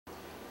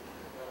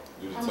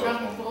I'm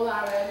drinking full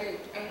already.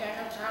 Ain't that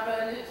how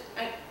tired it is?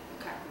 Okay,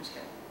 I'm just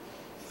kidding.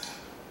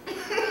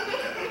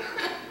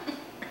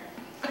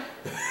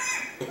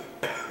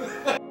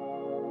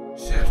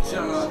 Chef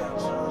John.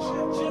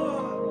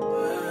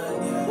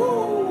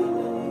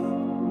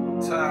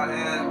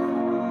 Tiye.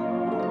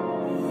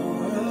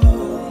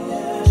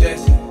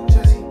 Jesse.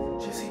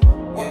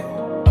 Yeah.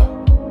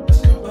 Let's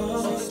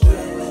go.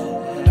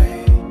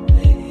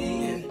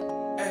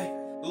 Hey,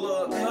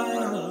 look.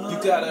 You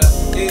gotta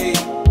eat,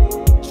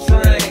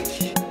 drink,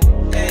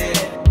 and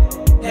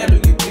handle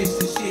your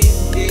business shit.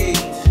 Eat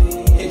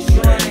and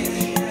drink,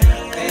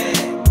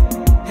 and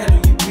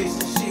handle your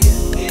business shit.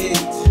 Eat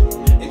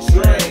and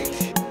drink,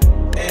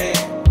 and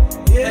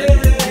handle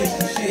your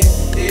business shit.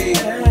 Eat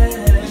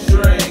and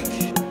drink,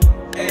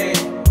 and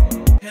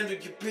handle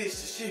your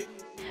business shit.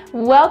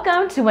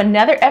 Welcome to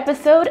another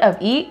episode of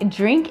Eat,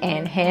 Drink,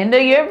 and Handle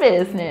Your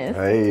Business.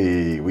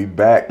 Hey, we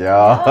back,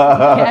 y'all.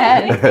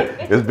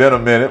 Okay. It's been a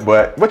minute,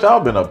 but what y'all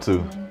been up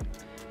to?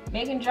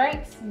 Making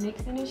drinks,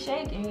 mixing and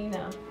shaking, you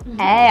know.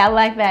 Hey, I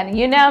like that.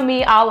 You know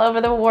me, all over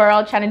the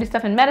world, trying to do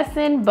stuff in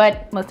medicine,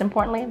 but most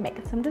importantly,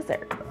 making some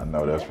dessert. I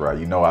know that's right.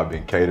 You know I've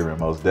been catering,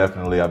 most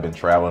definitely. I've been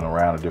traveling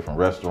around to different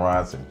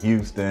restaurants in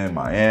Houston,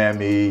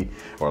 Miami,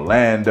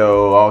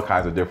 Orlando, all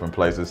kinds of different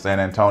places,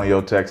 San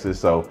Antonio, Texas.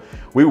 So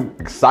we're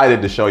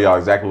excited to show y'all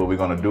exactly what we're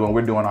gonna do. And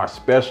we're doing our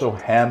special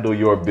Handle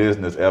Your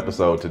Business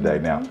episode today.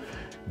 Now,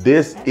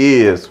 this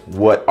is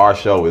what our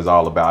show is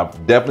all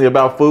about. Definitely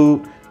about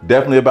food,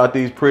 definitely about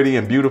these pretty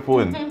and beautiful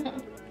and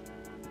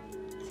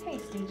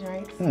Tasty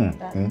drinks.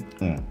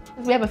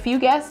 We have a few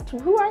guests.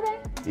 Who are they?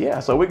 yeah,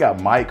 so we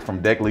got Mike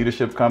from Deck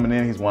Leadership coming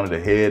in. He's one of the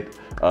head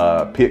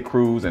pit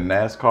crews in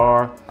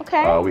NASCAR.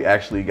 Okay. We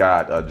actually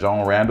got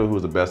Joan Randall,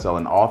 who's a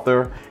best-selling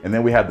author. And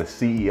then we have the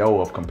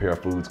CEO of Compare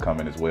Foods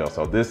coming as well.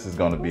 So this is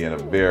going to be a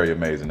very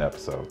amazing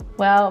episode.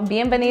 Well,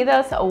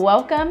 bienvenidos,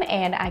 welcome,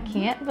 and I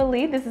can't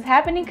believe this is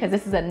happening because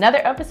this is another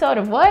episode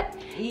of what?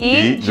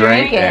 Eat,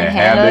 drink, and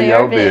handle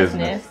your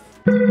business.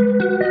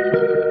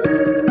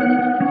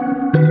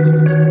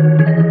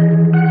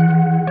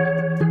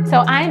 So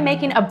I'm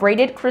making a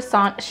braided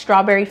croissant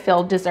strawberry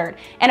filled dessert.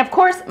 And of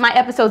course, my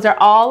episodes are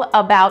all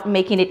about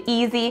making it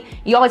easy.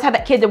 You always have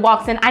that kid that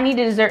walks in, I need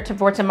a dessert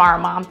for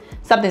tomorrow, Mom.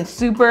 Something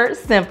super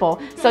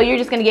simple. So you're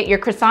just gonna get your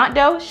croissant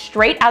dough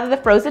straight out of the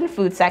frozen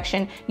food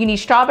section. You need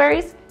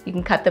strawberries, you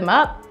can cut them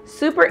up,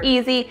 super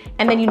easy.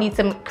 And then you need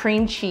some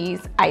cream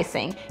cheese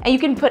icing. And you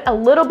can put a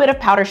little bit of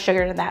powdered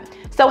sugar in that.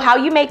 So how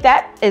you make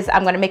that is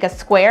I'm gonna make a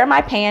square in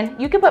my pan.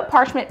 You can put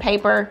parchment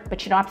paper,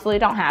 but you absolutely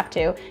don't have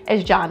to,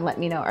 as John let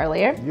me know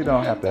earlier. You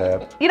don't have to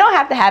have it. You don't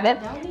have to have it.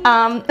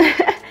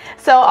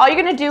 So all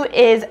you're gonna do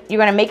is you're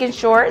gonna make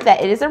sure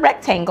that it is a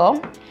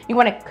rectangle. You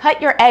wanna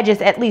cut your edges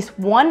at least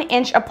 1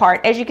 inch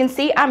apart. As you can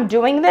see, I'm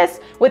doing this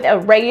with a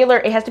regular,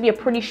 it has to be a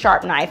pretty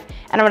sharp knife.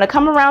 And I'm gonna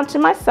come around to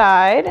my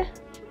side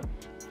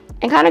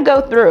and kind of go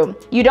through.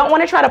 You don't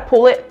want to try to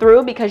pull it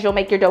through because you'll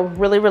make your dough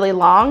really, really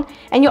long.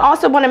 And you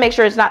also want to make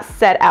sure it's not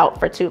set out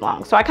for too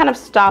long. So I kind of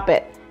stop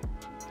it.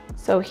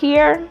 So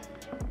here.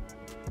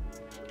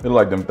 It's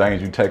like them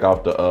things you take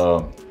off the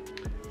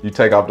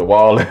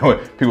wall and when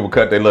people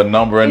cut their little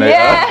number in there.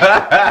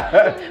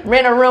 Yeah.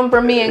 Rent a room for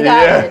me in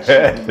college.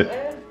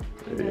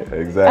 Yeah,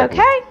 exactly.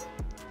 Okay.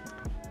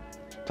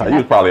 Tiye, you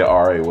was probably an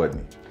RA,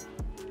 wasn't he?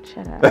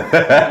 Shut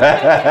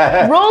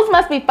up. Rules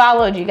must be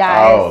followed, you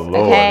guys. Oh,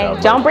 Lord, okay.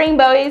 Don't bring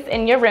boys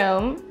in your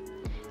room.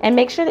 And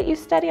make sure that you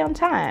study on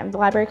time. The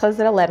library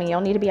closes at 11. You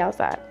don't need to be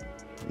outside.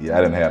 Yeah,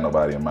 I didn't have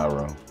nobody in my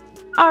room.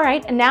 All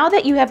right, now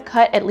that you have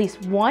cut at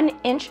least 1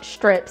 inch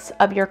strips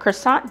of your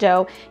croissant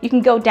dough, you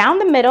can go down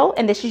the middle,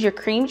 and this is your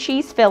cream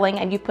cheese filling,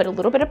 and you put a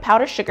little bit of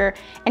powdered sugar,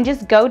 and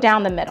just go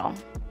down the middle.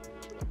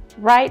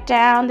 Right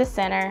down the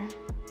center.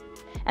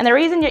 And the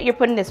reason that you're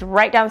putting this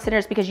right down the center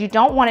is because you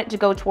don't want it to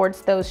go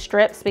towards those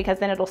strips because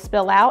then it'll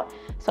spill out.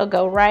 So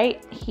go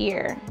right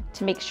here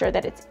to make sure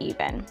that it's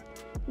even.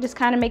 Just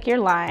kind of make your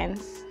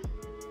lines.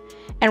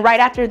 And right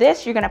after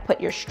this, you're gonna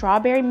put your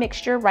strawberry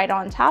mixture right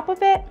on top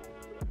of it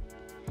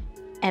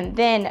and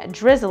then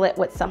drizzle it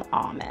with some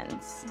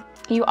almonds.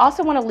 You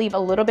also wanna leave a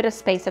little bit of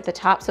space at the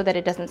top so that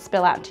it doesn't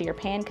spill out into your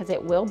pan because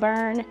it will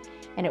burn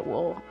and it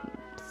will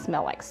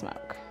smell like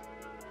smoke.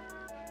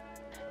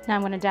 Now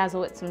I'm gonna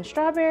dazzle with some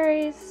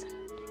strawberries.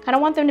 Kind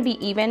of want them to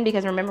be even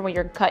because remember when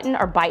you're cutting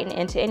or biting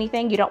into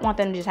anything, you don't want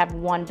them to just have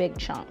one big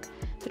chunk.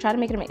 So try to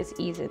make them as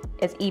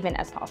even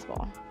as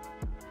possible.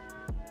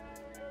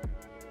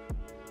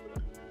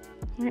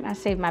 All right, I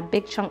save my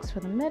big chunks for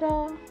the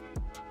middle.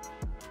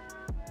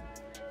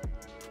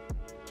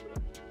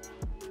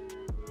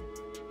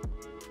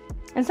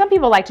 And some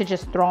people like to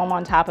just throw them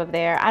on top of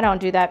there. I don't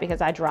do that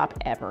because I drop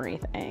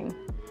everything.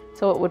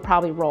 So it would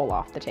probably roll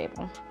off the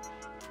table.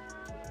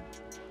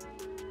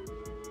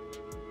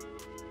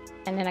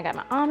 And then I got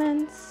my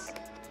almonds.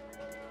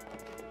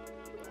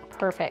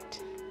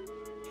 Perfect.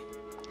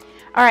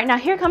 All right, now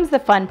here comes the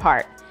fun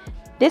part.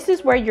 This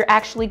is where you're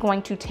actually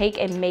going to take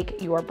and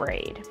make your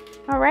braid.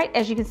 All right,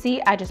 as you can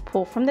see, I just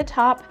pull from the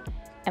top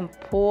and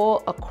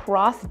pull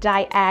across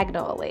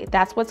diagonally.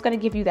 That's what's gonna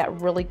give you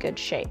that really good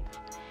shape.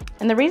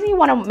 And the reason you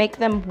wanna make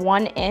them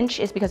 1 inch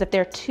is because if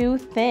they're too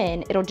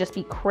thin, it'll just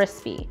be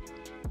crispy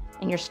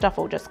and your stuff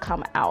will just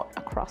come out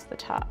across the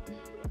top.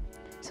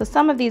 So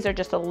some of these are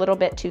just a little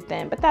bit too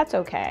thin, but that's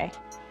okay.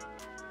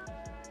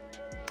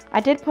 I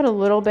did put a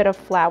little bit of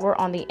flour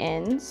on the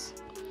ends,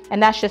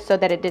 and that's just so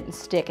that it didn't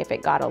stick if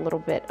it got a little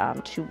bit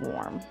too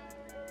warm.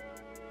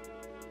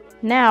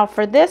 Now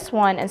for this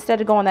one,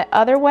 instead of going the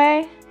other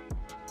way,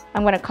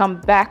 I'm gonna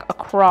come back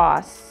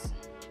across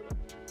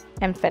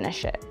and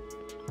finish it.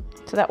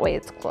 So that way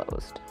it's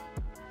closed.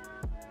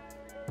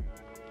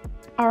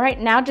 All right,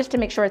 now just to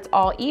make sure it's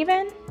all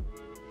even,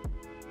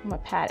 I'm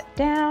gonna pat it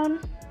down.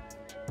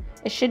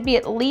 It should be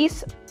at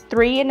least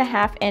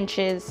 3.5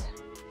 inches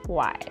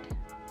wide.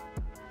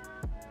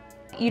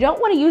 You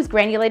don't want to use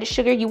granulated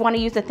sugar, you want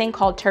to use a thing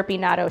called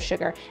turbinado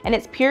sugar, and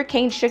it's pure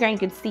cane sugar, and you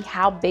can see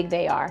how big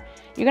they are.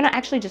 You're gonna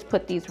actually just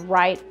put these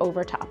right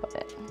over top of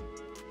it.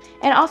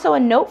 And also a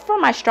note for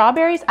my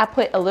strawberries, I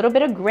put a little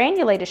bit of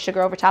granulated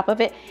sugar over top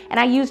of it, and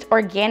I used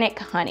organic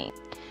honey.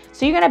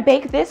 So you're gonna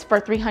bake this for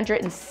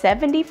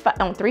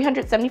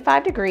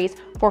 375 degrees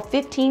for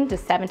 15 to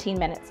 17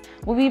 minutes.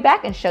 We'll be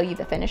back and show you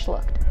the finished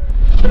look.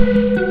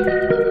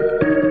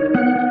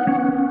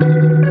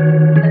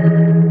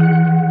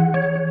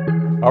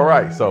 All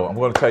right, so I'm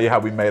going to tell you how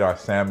we made our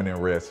salmon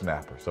and red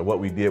snapper. So what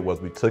we did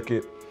was we took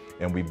it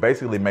and we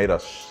basically made a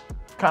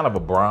kind of a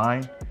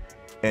brine.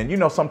 And you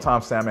know,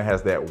 sometimes salmon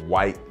has that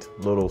white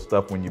little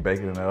stuff when you bake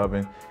it in the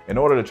oven. In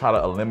order to try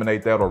to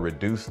eliminate that or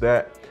reduce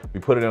that, we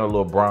put it in a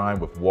little brine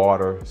with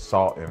water,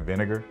 salt, and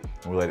vinegar.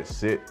 And we let it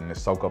sit and it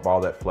soak up all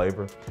that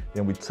flavor.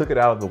 Then we took it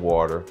out of the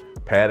water,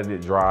 patted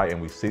it dry,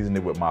 and we seasoned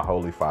it with my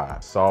holy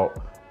 5: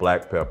 salt,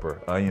 black pepper,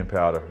 onion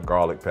powder,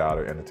 garlic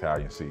powder, and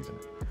Italian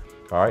seasoning.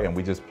 All right, and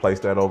we just place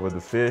that over the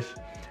fish,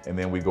 and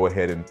then we go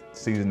ahead and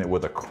season it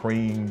with a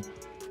cream,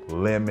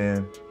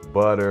 lemon,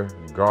 butter,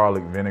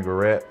 garlic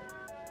vinaigrette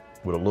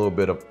with a little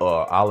bit of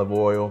olive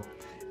oil,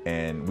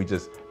 and we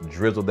just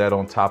drizzled that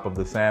on top of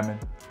the salmon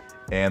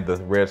and the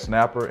red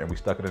snapper, and we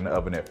stuck it in the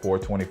oven at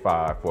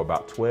 425 for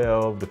about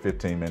 12 to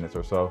 15 minutes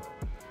or so,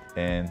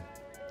 and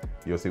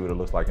you'll see what it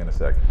looks like in a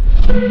second.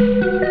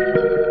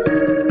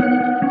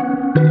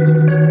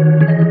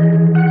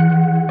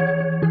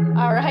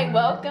 All right,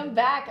 welcome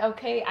back.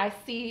 Okay, I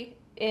see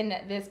in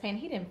this pan,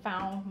 he didn't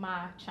found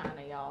my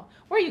china, y'all.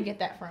 Where you get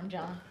that from,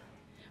 John?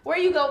 Where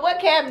you go?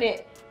 What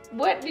cabinet?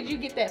 What did you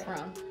get that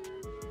from?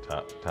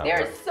 Top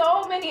There's right.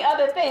 so many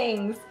other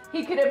things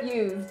he could have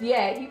used.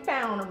 Yeah, he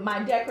found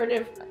my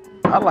decorative.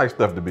 I like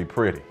stuff to be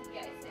pretty.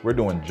 We're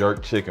doing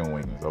jerk chicken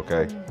wings,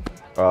 okay?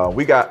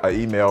 We got an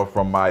email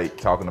from Mike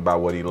talking about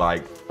what he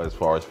liked as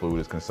far as food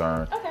is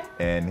concerned. Okay.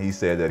 And he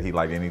said that he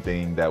liked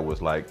anything that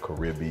was like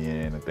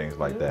Caribbean and things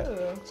like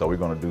that. So we're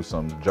gonna do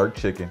some jerk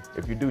chicken.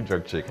 If you do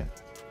jerk chicken,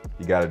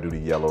 you gotta do the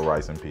yellow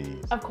rice and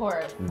peas. Of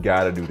course. You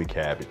gotta do the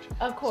cabbage.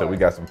 Of course. So we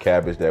got some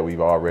cabbage that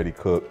we've already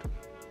cooked.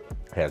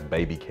 Has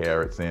baby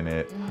carrots in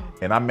it.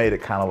 And I made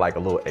it kind of like a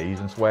little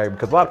Asian swag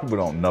because a lot of people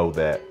don't know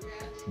that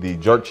the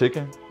jerk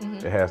chicken,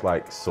 it has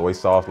like soy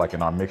sauce, like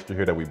in our mixture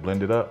here that we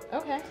blended up.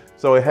 Okay.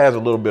 So it has a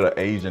little bit of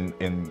Asian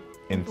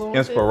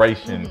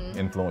inspiration, Mm-hmm.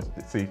 influence.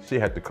 See, she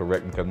had to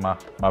correct me because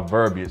my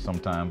verbiage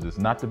sometimes is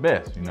not the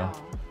best, you know?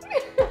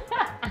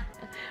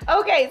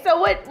 Okay, so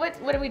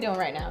what are we doing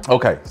right now?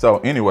 Okay, so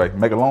anyway,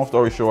 make a long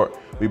story short,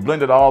 we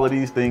blended all of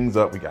these things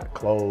up. We got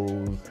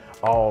cloves,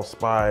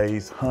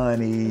 allspice,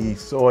 honey,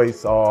 soy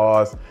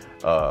sauce,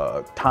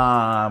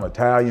 thyme,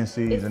 Italian It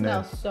seasoning.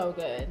 smells so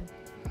good.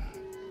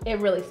 It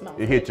really smells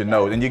It hit your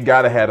nose, and you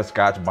gotta have the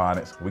Scotch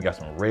bonnets. We got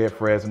some red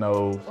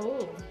Fresnos.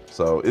 Oh.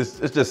 So it's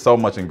just so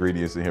much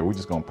ingredients in here. We're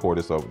just gonna pour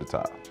this over the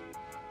top.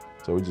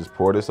 So we just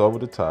pour this over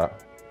the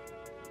top.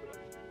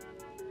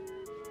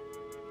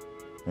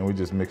 And we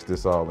just mix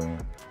this all in.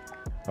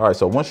 All right,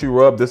 so once you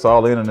rub this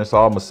all in and it's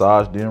all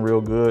massaged in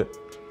real good,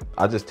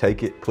 I just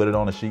take it, put it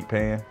on a sheet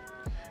pan,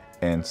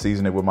 and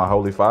season it with my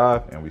holy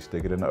 5, and we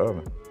stick it in the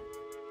oven.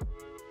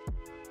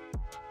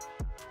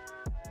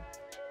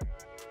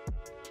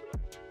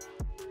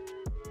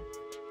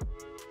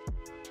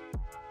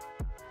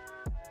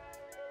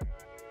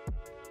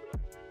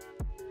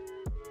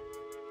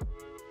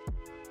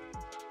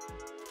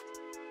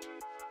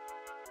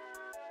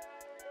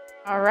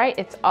 All right,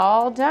 it's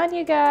all done,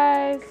 you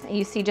guys.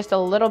 You see just a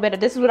little bit of,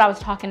 this is what I was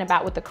talking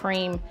about with the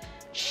cream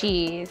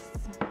cheese.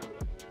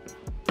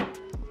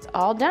 It's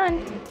all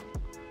done.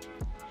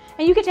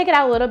 And you can take it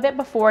out a little bit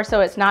before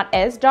so it's not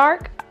as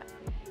dark.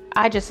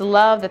 I just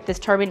love that this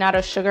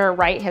turbinado sugar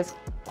Wright has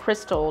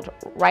crystalled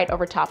right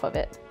over top of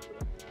it.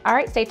 All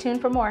right, stay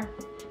tuned for more.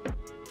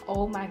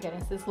 Oh my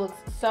goodness, this looks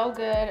so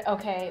good.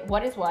 Okay,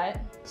 what is what?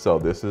 So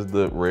this is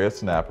the red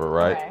snapper,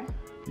 right? Okay.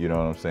 You know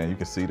what I'm saying? You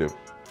can see the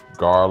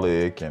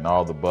garlic and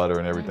all the butter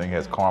and everything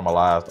has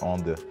caramelized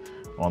on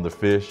the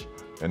fish.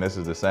 And this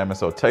is the salmon.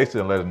 So taste it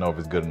and let us know if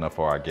it's good enough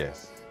for our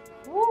guests.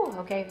 Ooh,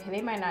 okay,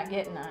 they might not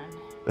get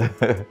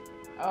none.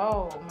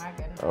 Oh my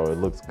goodness. Oh, it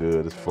looks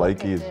good. It's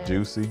flaky, it's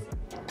juicy.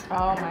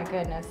 Oh my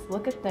goodness,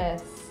 look at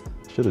this.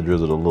 Should have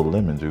drizzled a little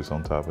lemon juice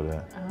on top of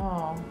that.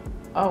 Oh,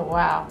 oh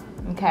wow.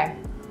 Okay.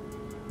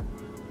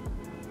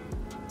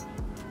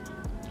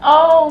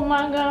 Oh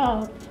my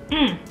God.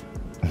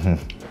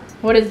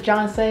 What does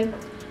John say?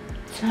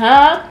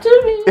 Talk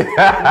to me.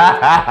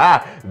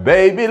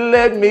 Baby,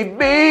 let me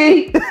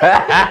be.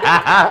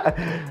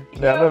 Now,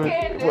 let me,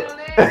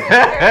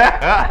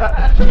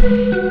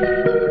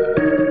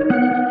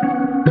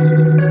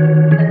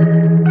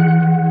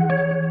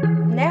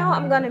 Now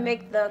I'm gonna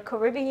make the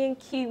Caribbean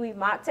kiwi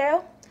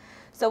mocktail.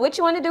 So what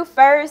you want to do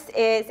first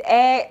is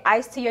add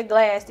ice to your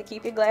glass to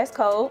keep your glass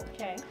cold.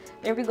 Okay.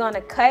 Then we're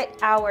gonna cut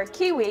our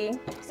kiwi.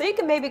 So you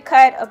can maybe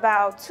cut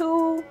about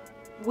 2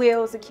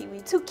 wheels of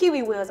kiwi, 2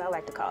 kiwi wheels I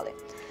like to call it.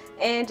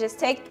 And just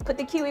put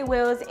the kiwi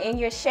wheels in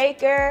your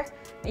shaker,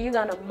 and you're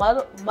gonna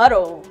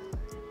muddle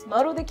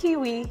the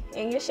kiwi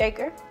in your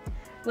shaker.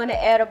 We're gonna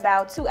add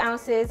about 2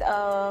 ounces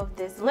of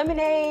this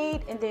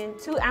lemonade and then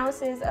 2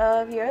 ounces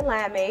of your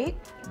limeade.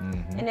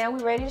 And now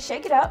we're ready to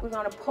shake it up. We're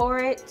gonna pour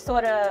it,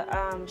 sort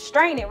of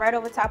strain it right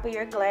over top of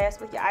your glass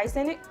with your ice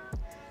in it.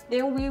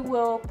 Then we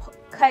will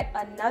cut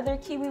another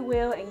kiwi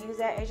wheel and use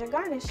that as your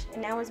garnish.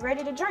 And now it's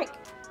ready to drink.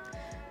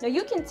 Now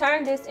you can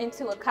turn this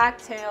into a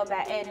cocktail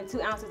by adding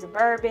 2 ounces of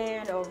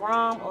bourbon or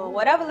rum or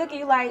whatever liquor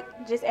you like.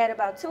 Just add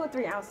about 2 or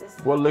 3 ounces.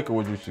 what liquor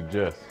would you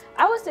suggest?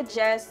 I would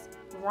suggest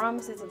rum,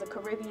 since it's a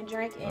Caribbean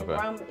drink, and Okay.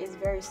 rum is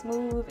very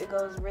smooth. It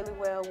goes really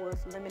well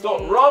with lemonade.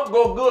 So rum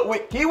go good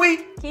with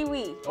kiwi?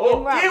 Kiwi. Oh,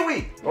 and rum.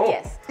 kiwi. Oh.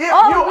 Yes. If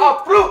Oh, you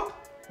are fruit,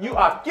 you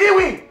are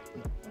kiwi.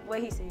 What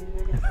he said.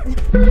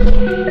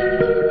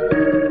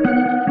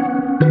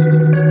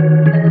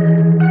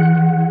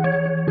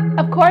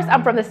 Of course,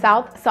 I'm from the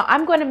South, so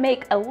I'm going to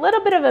make a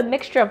little bit of a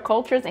mixture of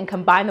cultures and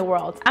combine the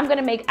worlds. I'm going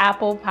to make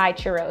apple pie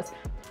churros.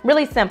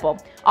 Really simple.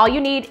 All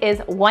you need is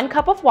 1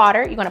 cup of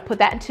water. You're going to put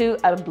that into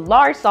a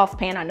large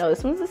saucepan. I know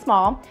this one's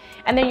small.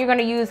 And then you're going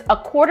to use a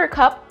 1/4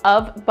 cup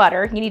of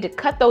butter. You need to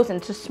cut those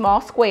into small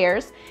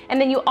squares.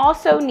 And then you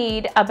also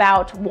need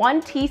about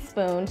 1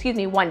 tablespoon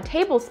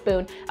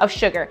of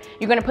sugar.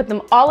 You're going to put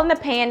them all in the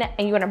pan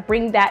and you're going to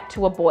bring that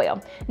to a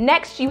boil.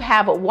 Next, you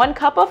have 1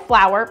 cup of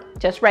flour,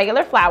 just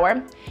regular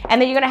flour.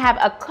 And then you're going to have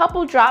a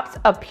couple drops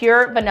of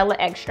pure vanilla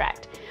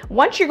extract.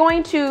 Once you're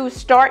going to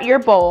start your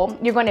bowl,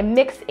 you're going to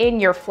mix in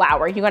your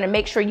flour. You're going to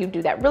make sure you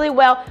do that really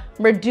well.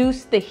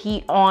 Reduce the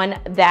heat on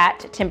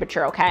that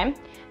temperature, okay?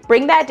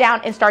 Bring that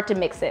down and start to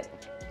mix it.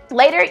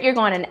 Later, you're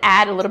going to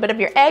add a little bit of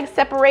your eggs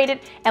separated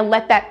and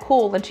let that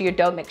cool into your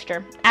dough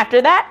mixture.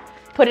 After that,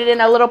 put it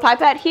in a little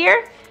pipette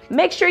here.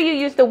 Make sure you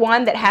use the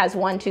one that has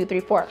 1, 2, 3,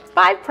 4,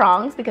 5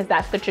 prongs because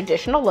that's the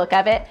traditional look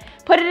of it.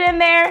 Put it in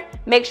there.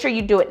 Make sure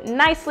you do it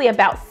nicely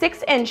about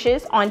 6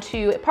 inches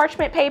onto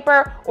parchment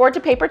paper or to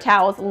paper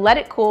towels. Let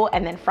it cool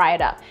and then fry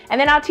it up.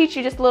 And then I'll teach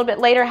you just a little bit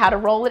later how to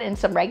roll it in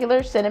some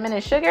regular cinnamon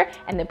and sugar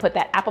and then put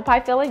that apple pie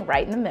filling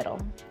right in the middle.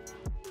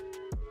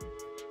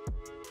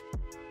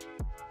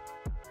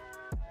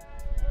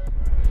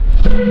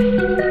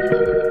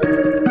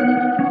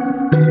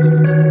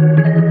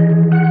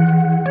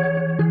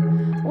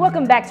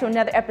 Welcome back to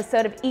another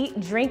episode of Eat,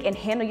 Drink, and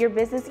Handle Your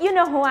Business. You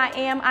know who I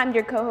am. I'm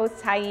your co-host,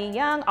 Tiye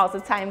Young, also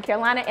Tiye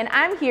Carolina, and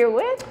I'm here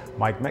with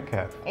Mike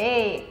Metcalf.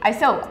 Hey.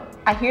 So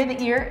I hear that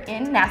you're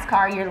in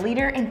NASCAR. You're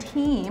leader and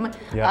team of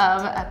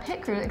a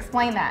pit crew.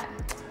 Explain that.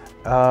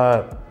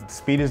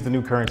 Speed is the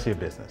new currency of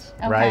business,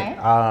 Okay.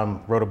 right?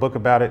 Wrote a book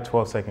about it,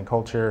 12-second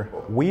culture.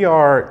 We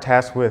are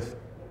tasked with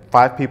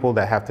 5 people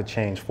that have to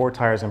change 4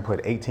 tires and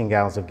put 18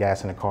 gallons of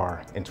gas in a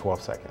car in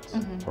 12 seconds,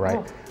 right?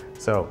 Ooh.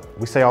 So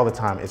we say all the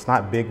time, it's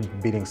not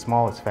big beating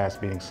small, it's fast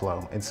beating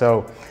slow. And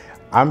so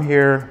I'm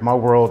here, my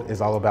world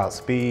is all about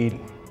speed.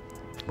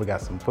 We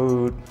got some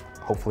food.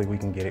 Hopefully we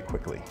can get it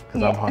quickly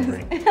because I'm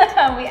hungry.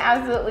 We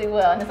absolutely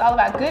will. And it's all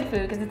about good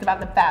food because it's about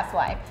the fast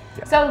life.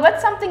 Yeah. So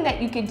what's something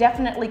that you could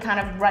definitely kind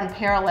of run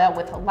parallel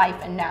with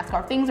life in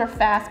NASCAR? Things are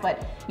fast,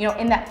 but you know,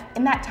 in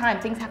that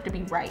time, things have to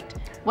be right.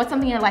 What's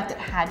something in your life that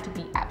had to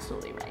be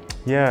absolutely right?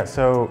 Yeah,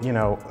 so, you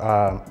know,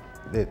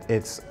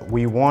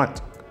 we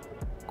want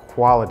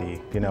quality,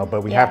 you know,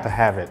 but we have to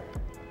have it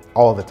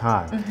all the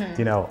time.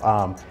 You know,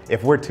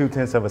 if we're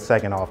 0.2 of a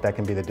second off, that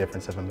can be the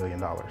difference of $1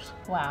 million.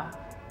 Wow.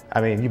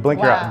 I mean, you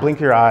blink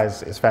your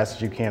eyes as fast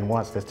as you can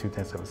once, that's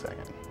 0.2 of a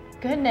second.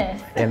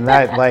 Goodness. And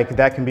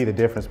that can be the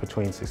difference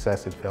between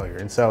success and failure.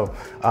 And so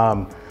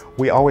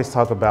we always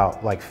talk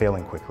about like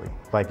failing quickly.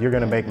 Like you're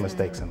gonna make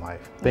mistakes in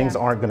life. Things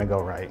aren't gonna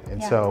go right.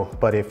 And so,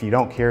 but if you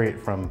don't carry it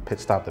from pit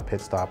stop to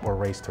pit stop or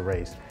race to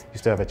race, you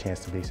still have a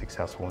chance to be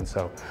successful. And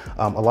so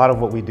a lot of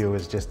what we do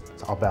is just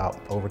about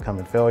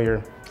overcoming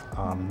failure,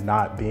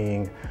 not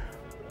being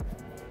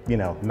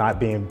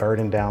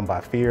burdened down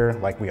by fear.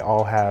 Like we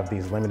all have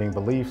these limiting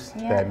beliefs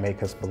that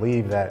make us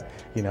believe that,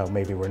 you know,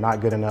 maybe we're not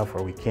good enough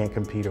or we can't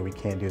compete or we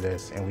can't do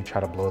this. And we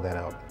try to blow that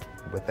out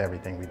with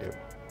everything we do.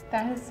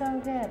 That is so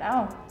good.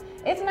 Oh,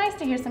 it's nice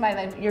to hear somebody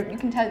that you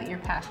can tell that you're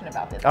passionate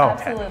about this. Oh, I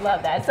absolutely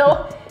love that.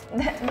 So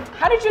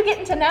how did you get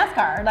into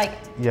NASCAR? Like,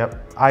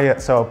 Yep, I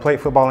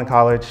played football in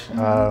college,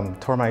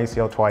 tore my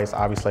ACL twice.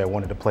 Obviously I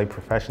wanted to play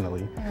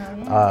professionally.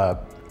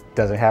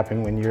 doesn't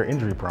happen when you're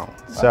injury prone.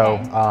 So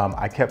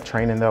I kept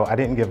training though. I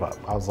didn't give up.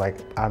 I was like,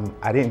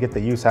 I didn't get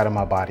the use out of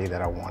my body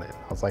that I wanted.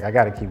 I was like, I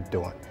got to keep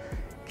doing,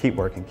 keep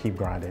working, keep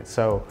grinding.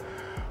 So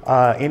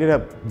ended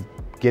up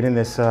getting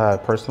this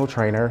personal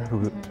trainer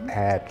who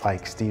had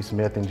like Steve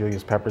Smith and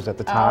Julius Peppers at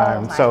the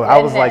time. So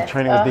I was like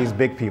training with these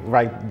big people,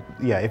 right?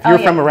 Yeah, if you're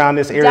from around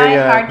this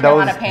area,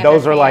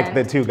 those are like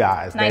the two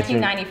guys.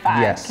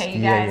 1995. Yes. Okay,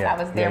 you guys,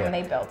 I was there when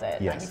they built it.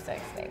 Yes.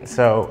 96, baby.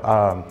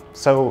 So,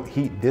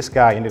 this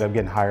guy ended up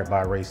getting hired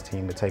by a race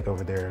team to take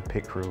over their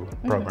pit crew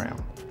program,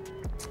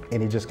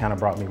 and he just kind of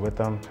brought me with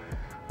them.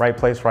 Right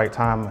place, right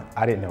time.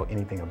 I didn't know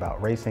anything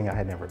about racing. I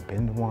had never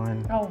been to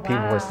one. Oh, wow.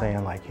 People were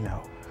saying like, you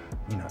know,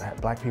 that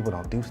black people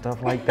don't do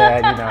stuff like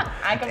that, you know.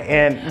 I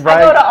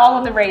go to all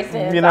of the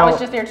races. You know, I was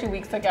just there 2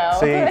 weeks ago.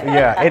 See,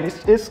 yeah, and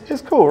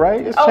it's cool,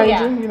 right? It's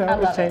changing, you know,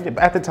 it's changing.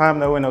 At the time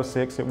though, in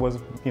 06, it was,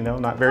 you know,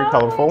 not very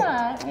colorful.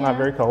 Not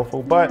very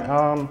colorful, but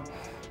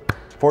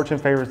fortune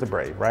favors the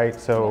brave, right?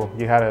 So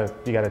you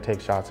gotta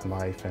take shots in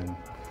life, and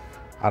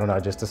I don't know,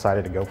 I just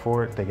decided to go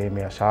for it. They gave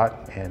me a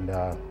shot, and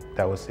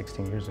that was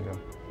 16 years ago.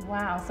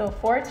 Wow, so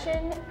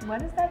fortune,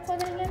 what is that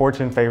saying again?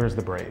 Fortune favors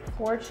the brave.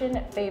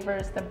 Fortune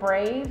favors the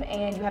brave,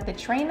 and you have to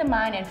train the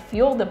mind and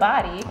fuel the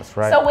body. That's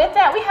right. So with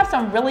that, we have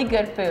some really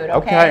good food,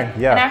 okay?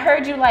 Yeah. And I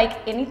heard you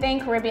like anything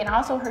Caribbean. I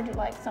also heard you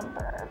like some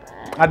bourbon.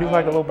 I do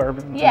like a little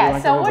bourbon. Yeah,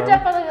 so we're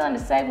definitely going to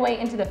segue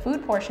into the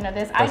food portion of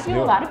this. I do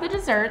a lot of the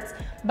desserts,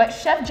 but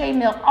Chef J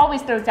Milk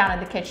always throws down in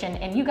the kitchen.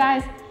 And you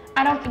guys,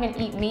 I don't even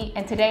eat meat,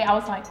 and today I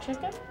was like,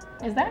 chicken?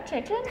 Is that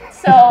chicken?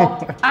 So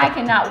I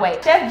cannot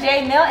wait. Chef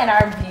J Mill and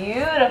our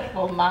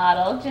beautiful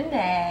model,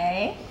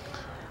 Janae.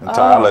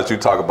 I'll let you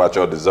talk about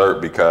your dessert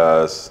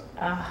because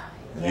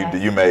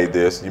you made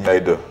this. You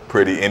made the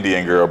pretty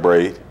Indian girl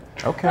braid.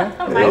 Okay.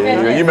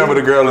 You remember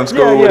the girl in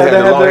school with had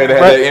the long hair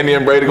that had that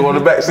Indian braid to go in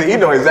the back? See, you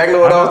know exactly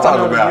what I was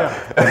talking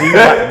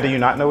about. Do you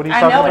not know what he's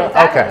talking about? I know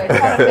exactly. It's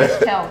called a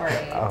fishtail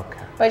braid. Okay.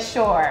 For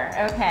sure.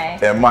 Okay.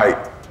 And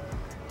Mike.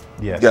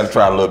 Yes. You gotta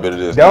try a little bit of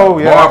this. Oh,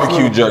 yeah,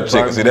 barbecue jerk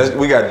chicken. See,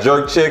 we got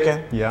jerk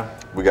chicken. Yeah.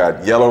 We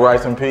got yellow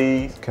rice and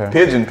peas. Okay.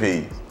 Pigeon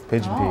peas.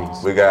 Pigeon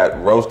peas. We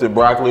got roasted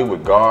broccoli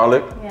with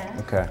garlic. Yeah.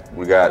 Okay.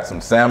 We got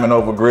some salmon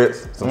over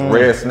grits, some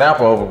red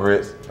snapper over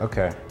grits.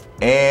 Okay.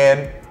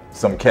 And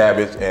some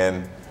cabbage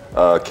and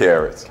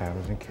carrots.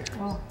 Cabbage and carrots.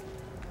 Oh.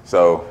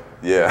 So,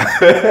 yeah.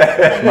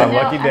 My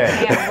lucky day.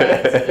 I can't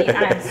wait to eat.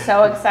 I'm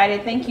so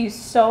excited. Thank you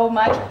so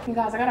much. You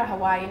guys, I got to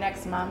Hawaii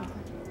next month.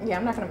 Yeah,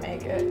 I'm not gonna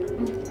make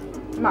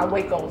it. My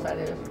weight goals, that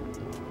is.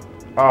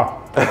 Oh.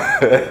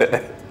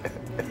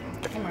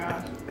 Come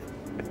on.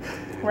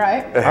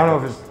 Right? I don't know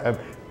if it's,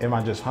 am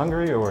I just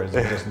hungry or is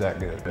it just that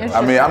good?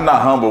 I mean, I'm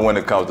not humble when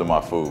it comes to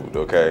my food,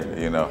 okay?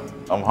 You know,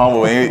 I'm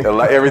humble in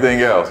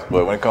everything else,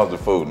 but when it comes to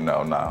food, no,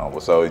 I'm not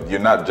humble. So you're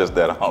not just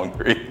that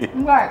hungry.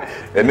 Right.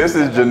 And this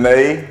is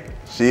Janae.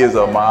 She is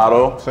a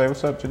model. Say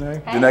what's up,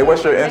 Janae. Hey, Janae,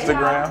 what's your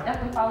Instagram?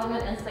 Definitely follow me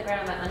on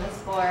Instagram at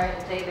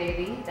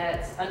 _JBaby.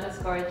 That's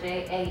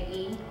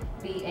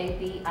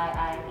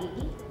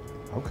 _JAEBABIIE.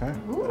 Okay.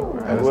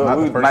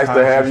 Well, nice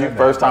to have you.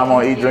 First time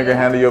on Eat, Drink, and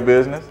Handle Your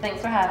Business.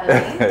 Thanks for having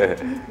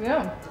me.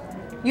 Yeah.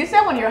 You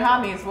said one of your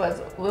hobbies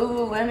was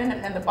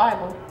Lululemon and the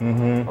Bible.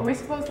 Mm-hmm. Are we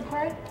supposed to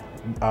pray?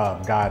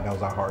 God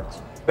knows our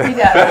hearts. He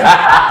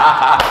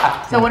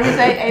does. So what do we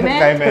say?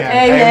 Amen? Amen.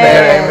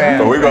 Amen. Amen.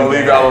 So we're going to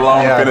leave y'all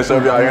alone and finish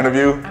up y'all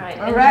interview.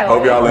 All right.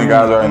 Hope y'all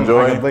guys are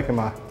enjoying. I'm licking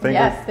my finger.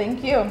 Yes,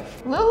 thank you.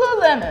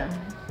 Lululemon.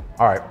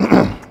 All right.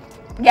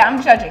 Yeah,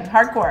 I'm judging.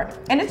 Hardcore.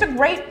 And it's a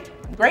great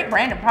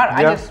brand of product.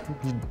 Yeah. I just...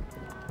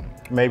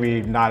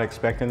 Maybe not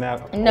expecting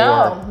that?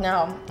 No,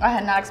 no. I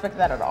had not expected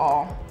that at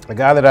all. The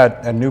guy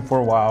that I knew for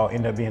a while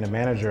ended up being a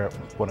manager at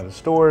one of the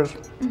stores.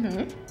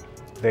 Mm-hmm.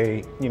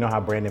 They, you know how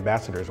brand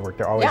ambassadors work.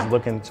 They're always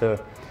looking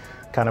to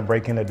kind of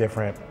break into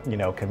different, you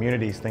know,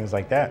 communities, things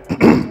like that.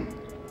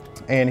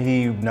 And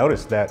he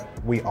noticed that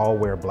we all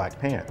wear black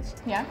pants.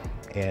 Yeah.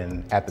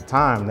 And at the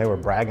time, they were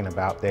bragging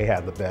about they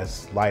had the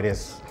best,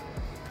 lightest,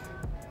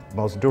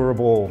 most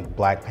durable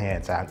black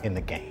pants out in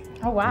the game.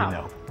 Oh, wow. You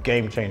know,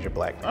 game changer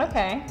black pants.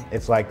 Okay.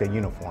 It's like the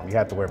uniform. You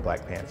have to wear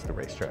black pants to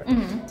racetrack.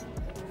 Mm-hmm.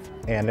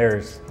 And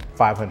there's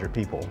 500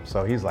 people.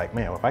 So he's like,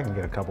 man, if I can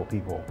get a couple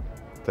people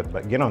to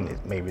get on this,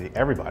 maybe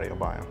everybody will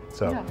buy them.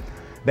 So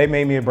they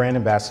made me a brand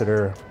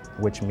ambassador,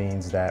 which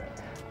means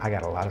that I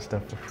got a lot of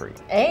stuff for free.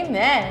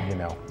 Amen. You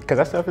know, because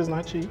that stuff is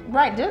not cheap.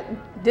 Right.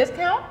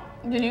 Discount?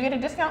 Did you get a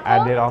discount code?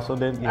 I did also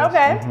did, yes.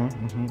 Okay.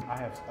 Mm-hmm, mm-hmm. I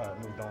have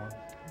moved on,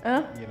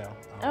 you know.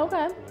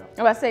 Okay.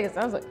 Oh, I say, because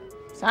I was like,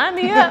 sign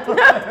me up.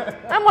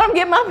 I'm going to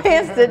get my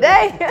pants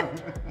today.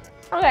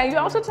 Okay, you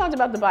also talked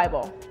about the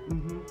Bible.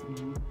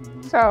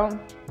 So,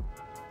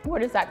 where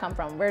does that come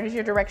from? Where does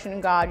your direction in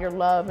God, your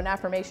love and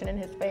affirmation in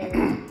His faith?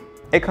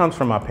 It comes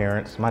from my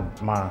parents. My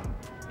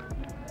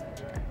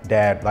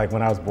dad, like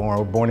when I was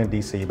born in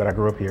DC, but I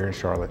grew up here in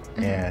Charlotte,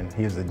 and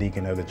he was the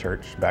deacon of the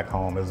church back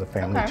home. It was a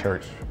family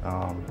church,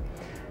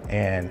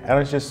 and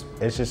it's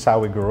just how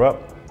we grew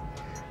up.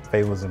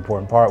 Faith was an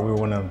important part. We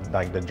were in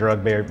like the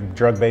drug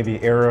baby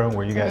era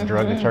where you got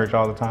drugged to church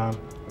all the time,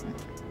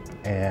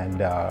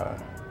 and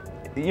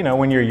you know,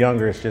 when you're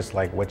younger, it's just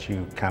like what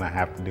you kind of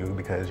have to do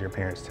because your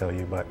parents tell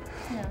you. But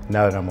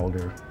now that I'm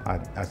older, I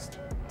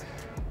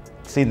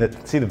see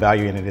the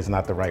value in it is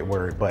not the right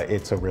word, but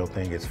it's a real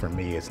thing. It's for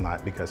me. It's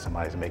not because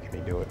somebody's making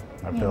me do it.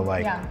 I feel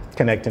like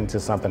connecting to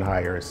something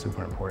higher is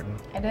super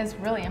important. It is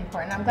really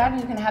important. I'm glad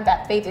you can have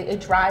that faith.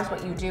 It drives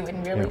what you do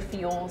and really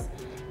fuels,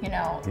 you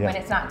know, when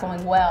it's not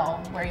going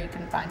well, where you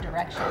can find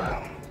direction.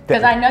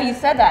 Because I know you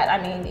said that.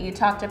 I mean, you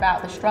talked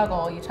about the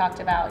struggle. You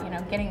talked about, you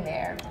know, getting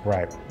there.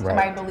 Right.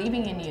 Somebody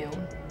believing in you.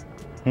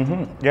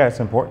 Yeah, it's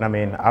important. I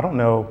mean, I don't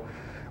know,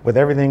 with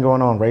everything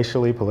going on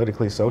racially,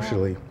 politically,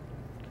 socially,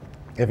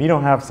 if you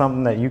don't have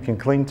something that you can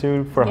cling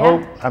to for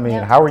hope, I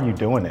mean, how are you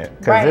doing it?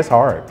 Because it's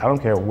hard. I don't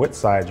care what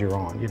side you're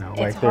on, you know.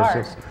 It's like hard.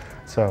 there's just,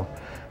 so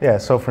yeah,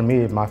 so for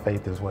me, my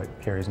faith is what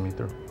carries me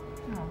through.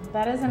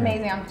 That is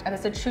amazing.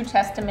 That's a true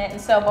testament. And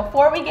so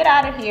before we get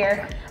out of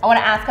here, I want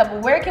to ask a couple,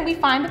 where can we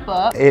find the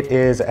book? It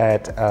is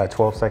at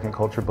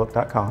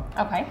 12secondculturebook.com.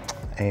 Okay.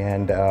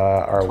 And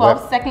our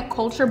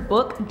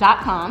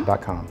 12secondculturebook.com.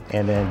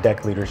 And then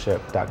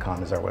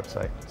deckleadership.com is our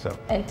website. So.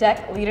 And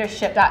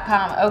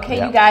deckleadership.com.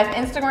 Okay, you guys,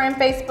 Instagram,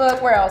 Facebook,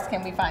 where else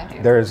can we find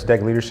you? There's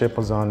Deck Leadership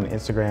was on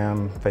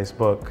Instagram,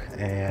 Facebook,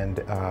 and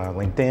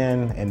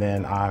LinkedIn, and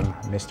then I'm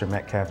Mr.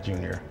 Metcalf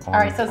Jr. All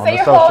right, so say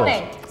your whole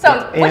name.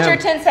 So what's your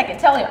 10-second?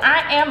 Tell him,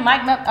 I am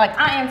Mike Metcalf, like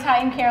I am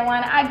Tiye in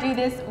Carolina. I do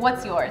this.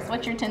 What's yours?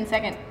 What's your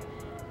 10-second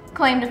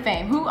claim to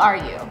fame? Who are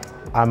you?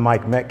 I'm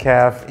Mike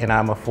Metcalf, and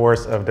I'm a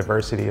force of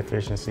diversity,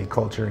 efficiency,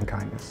 culture, and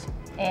kindness.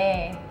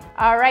 Hey.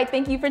 All right,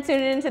 thank you for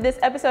tuning into this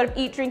episode of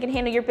Eat, Drink, and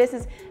Handle Your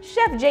Business.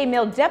 Chef J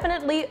Mill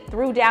definitely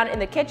threw down in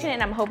the kitchen,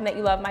 and I'm hoping that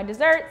you love my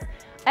desserts.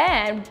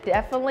 And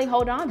definitely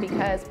hold on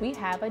because we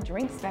have a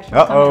drink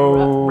special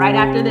coming right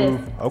after this.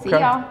 Okay. See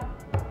y'all.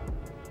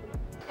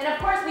 And of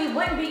course, we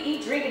wouldn't be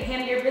Eat, Drink, and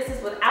Handle Your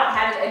Business without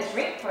having a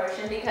drink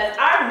portion because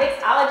our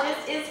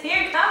mixologist is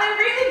here. Come and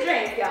bring the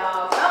drink,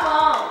 y'all. Come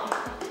on.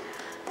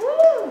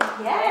 Woo,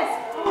 yes.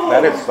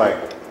 That is like,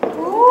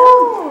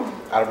 Ooh.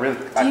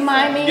 Do you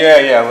mind me?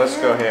 Yeah, let's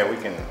go ahead. We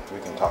can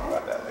talk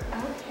about that later.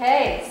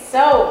 Okay,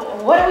 so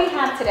what do we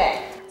have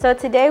today? So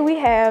today we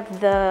have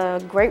the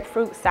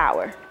grapefruit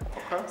sour.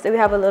 So we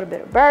have a little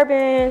bit of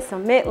bourbon,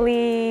 some mint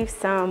leaves,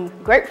 some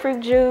grapefruit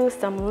juice,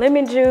 some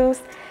lemon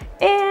juice,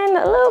 and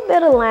a little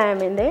bit of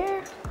lime in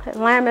there.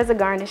 Lime as a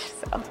garnish,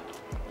 so.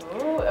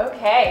 Ooh,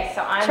 okay,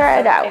 so I'm Try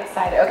it out.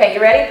 excited. Okay,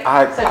 you ready?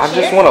 I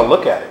just want to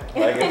look at it.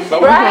 Like it's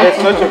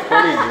such a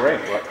pretty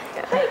drink. Like,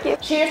 Thank you.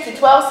 Cheers to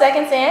 12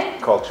 seconds in.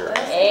 culture.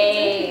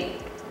 Hey.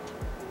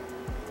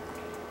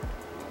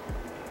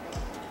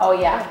 Oh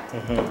yeah.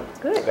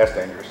 Good. That's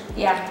dangerous.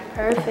 Yeah.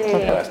 Perfect.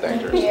 Yeah, that's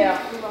dangerous. Yeah.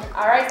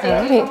 All right,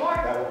 stay tuned for more.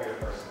 That will be the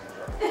first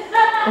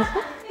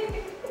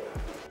intro.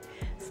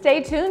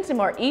 Stay tuned to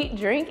more Eat,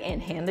 Drink,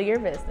 and Handle Your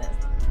Business.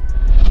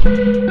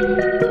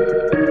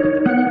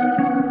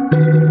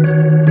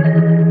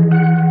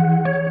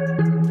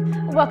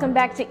 Welcome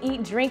back to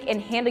Eat, Drink, and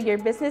Handle Your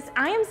Business.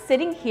 I am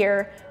sitting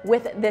here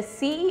with the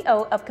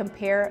CEO of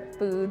Compare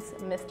Foods,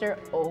 Mr.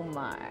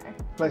 Omar.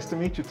 Nice to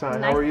meet you, Ty.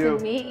 How are you? Nice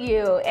to meet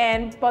you.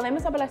 And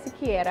podemos hablar si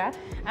quiera.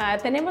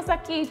 Tenemos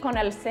aquí con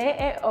el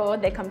CEO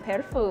de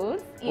Compare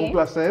Foods. Un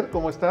placer.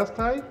 ¿Cómo estás,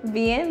 Ty?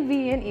 Bien,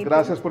 bien. ¿Y tú?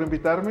 Gracias por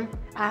invitarme.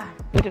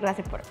 Muchas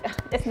gracias por.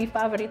 Es mi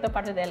favorito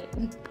parte del.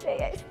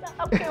 Okay,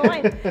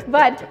 fine.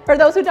 But for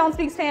those who don't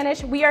speak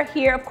Spanish, we are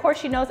here. Of course,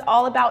 she knows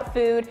all about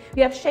food.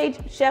 We have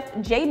Chef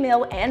J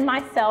Mill and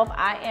myself.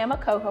 I am a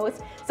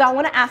co-host. So I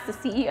want to ask the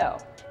CEO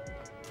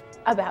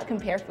about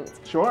Compare Foods.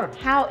 Sure.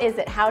 How is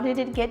it? How did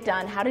it get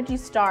done? How did you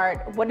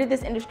start? What did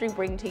this industry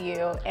bring to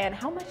you? And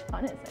how much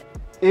fun is it?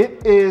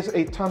 It is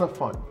a ton of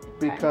fun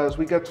because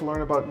we get to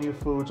learn about new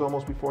foods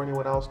almost before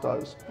anyone else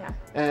does. Yeah.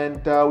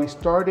 And we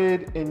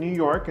started in New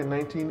York in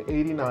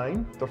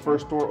 1989. The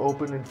first store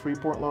opened in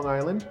Freeport, Long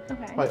Island.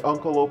 Okay. My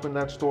uncle opened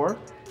that store.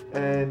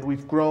 And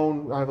we've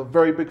grown. I have a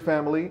very big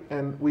family,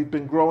 and we've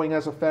been growing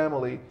as a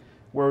family,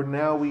 where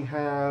now we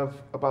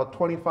have about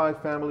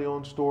 25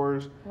 family-owned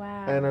stores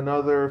and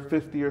another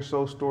 50 or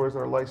so stores that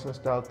are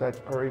licensed out that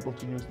are able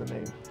to use the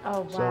name.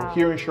 Oh, wow. So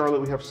here in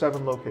Charlotte, we have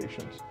 7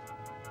 locations.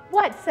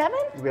 What, 7?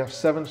 We have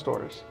 7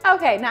 stores.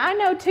 Okay, now I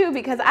know 2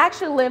 because I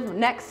actually live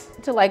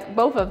next to like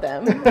both of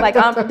them, like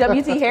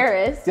W.T.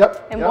 Harris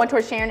and one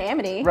towards Sharon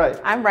Amity. Right.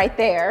 I'm right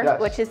there, Yes.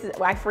 which is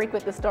I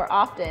frequent the store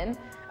often.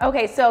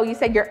 Okay, so you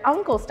said your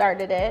uncle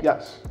started it.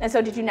 Yes. And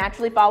so did you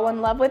naturally fall in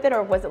love with it,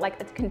 or was it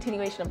like a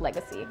continuation of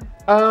legacy?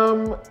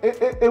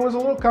 It was a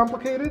little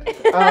complicated.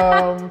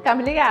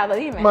 Complicado,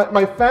 dime.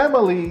 My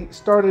family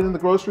started in the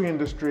grocery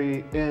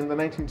industry in the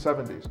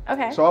 1970s.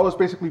 Okay. So I was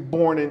basically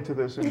born into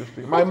this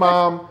industry. My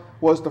mom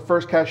was the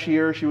first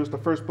cashier. She was the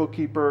first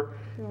bookkeeper.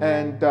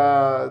 And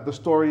the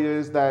story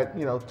is that,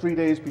 3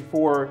 days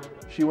before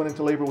she went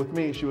into labor with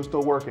me, she was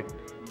still working.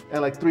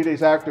 And like 3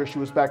 days after, she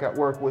was back at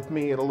work with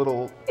me in a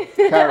little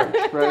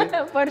carriage, right?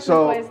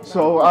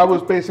 So I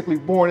was basically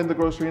born in the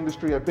grocery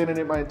industry. I've been in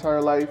it my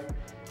entire life.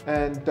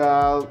 And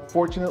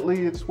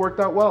fortunately, it's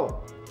worked out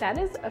well. That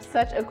is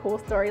such a cool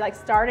story, like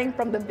starting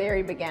from the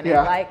very beginning.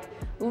 Yeah. Like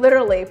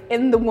literally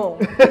in the womb.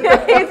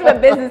 He's a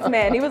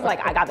businessman. He was like,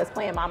 I got this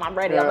plan, Mom. I'm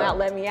ready. I'm Yeah. out.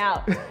 Let me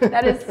out.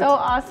 That is so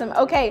awesome.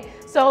 Okay,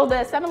 so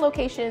the 7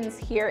 locations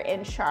here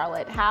in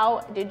Charlotte,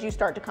 how did you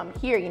start to come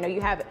here? You know,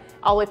 you have it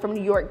all the way from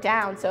New York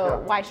down, so Yeah.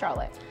 why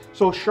Charlotte?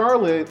 So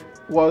Charlotte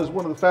was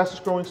one of the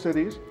fastest growing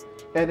cities,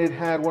 and it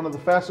had one of the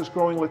fastest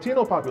growing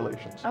Latino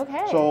populations.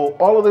 Okay. So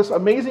all of this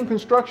amazing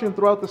construction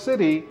throughout the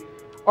city,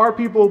 our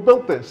people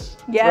built this,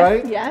 Yes,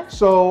 right? yes.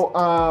 So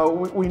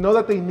we know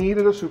that they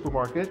needed a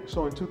supermarket.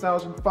 So in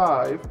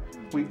 2005,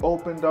 we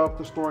opened up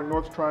the store in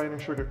North Tryon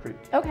and Sugar Creek.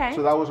 Okay.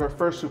 So that was our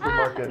first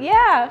supermarket.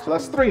 Yeah. So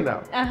that's 3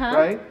 now,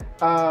 right?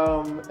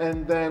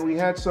 And then we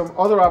had some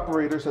other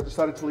operators that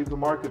decided to leave the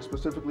market,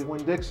 specifically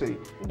Winn-Dixie.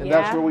 And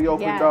that's Yeah, where we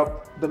opened yes.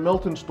 up the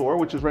Milton store,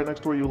 which is right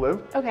next to where you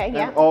live. Okay,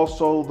 yeah. And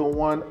also the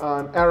one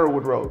on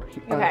Arrowwood Road,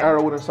 on Okay.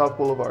 Arrowwood and South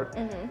Boulevard.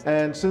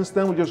 And since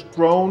then, we just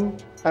grown.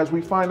 As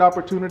we find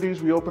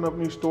opportunities, we open up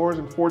new stores,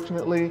 and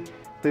fortunately,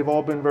 they've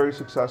all been very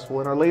successful.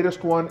 And our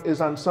latest one is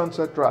on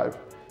Sunset Drive,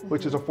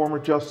 which is a former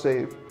Just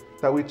Save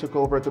that we took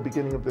over at the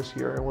beginning of this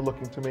year, and we're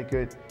looking to make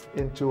it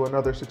into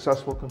another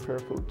successful Compare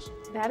Foods.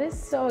 That is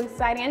so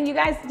exciting. And you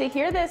guys, to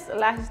hear this,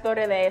 La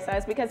Historia de Esa,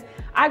 is because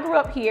I grew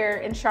up here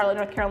in Charlotte,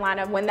 North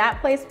Carolina, when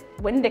that place,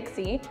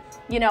 Winn-Dixie,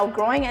 you know,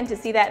 growing and to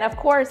see that. And of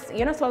course,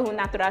 yo no soy un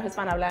natural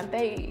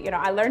hispanohablante, you know,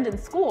 I learned in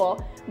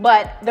school,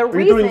 but the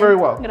reason— You're doing very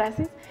well.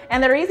 Gracias.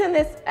 And the reason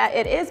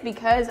it is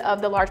because of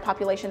the large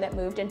population that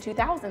moved in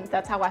 2000s.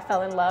 That's how I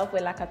fell in love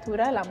with la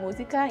cultura, la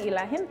música y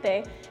la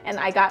gente. And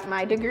I got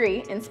my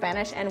degree in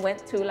Spanish and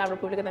went to La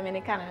República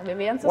Dominicana.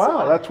 Vivía en Wow,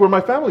 Sosúa. that's where my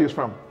family is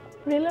from.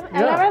 Really?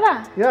 La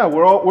verdad? Yeah,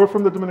 we're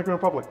from the Dominican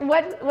Republic.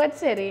 What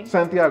city?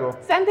 Santiago.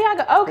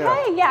 Santiago.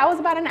 Okay, yeah, I was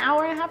about an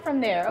hour and a half from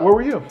there. Where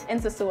were you?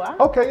 In Sosúa.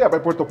 Okay, yeah, by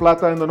Puerto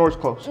Plata in the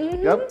North Coast.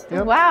 Yep.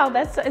 Wow,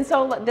 and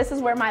so this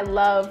is where my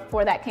love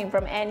for that came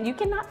from. And you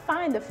cannot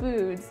find the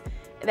foods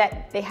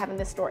that they have in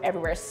this store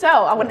everywhere. So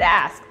I wanted to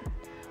ask,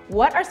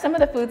 what are some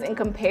of the foods in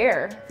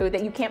Compare food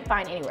that you can't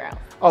find anywhere else?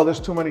 Oh, there's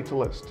too many to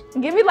list.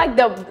 Give me like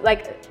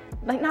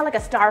not like a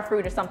star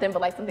fruit or something,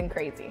 but like something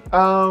crazy.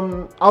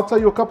 I'll tell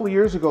you, a couple of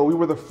years ago, we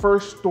were the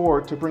first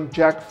store to bring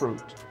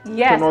jackfruit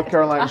Yes. to North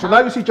Carolina. So now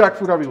you see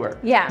jackfruit everywhere.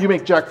 Yeah. You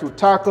make jackfruit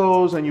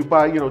tacos and you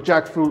buy,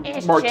 jackfruit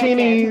It's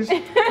martinis.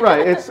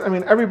 Right.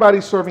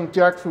 Everybody's serving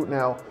jackfruit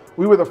now.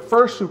 We were the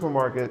first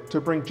supermarket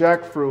to bring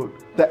jackfruit,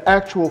 the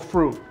actual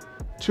fruit,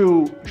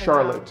 to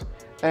Charlotte.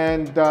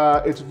 And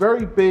it's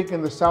very big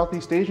in the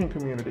Southeast Asian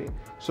community.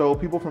 So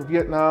people from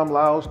Vietnam,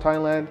 Laos,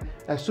 Thailand,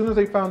 as soon as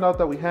they found out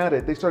that we had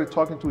it, they started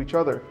talking to each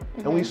other.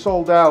 And we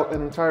sold out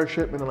an entire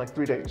shipment in like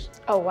 3 days.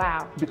 Oh,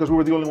 wow. Because we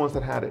were the only ones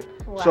that had it.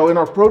 Wow. So in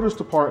our produce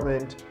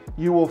department,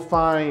 you will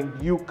find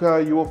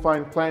yuca, you will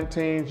find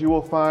plantains, you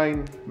will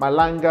find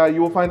malanga,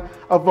 you will find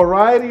a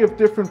variety of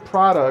different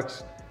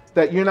products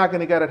that you're not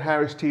going to get at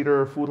Harris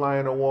Teeter or Food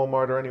Lion or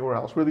Walmart or anywhere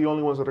else. We're the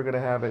only ones that are going to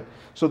have it.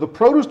 So the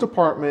produce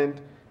department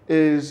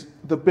is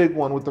the big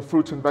one with the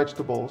fruits and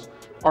vegetables.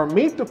 Our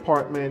meat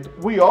department,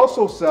 we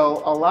also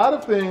sell a lot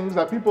of things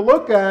that people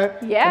look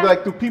at and be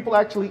like, do people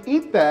actually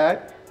eat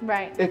that?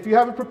 Right. If you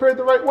have it prepared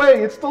the right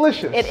way, it's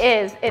delicious. It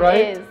is. It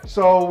right? is.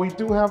 So we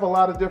do have a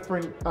lot of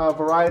different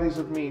varieties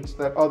of meats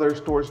that other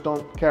stores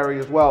don't carry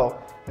as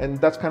well. And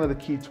that's kind of the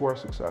key to our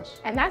success.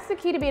 And that's the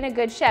key to being a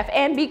good chef.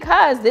 And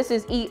because this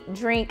is eat,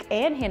 drink,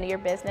 and handle your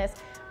business,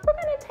 we're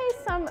gonna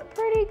taste some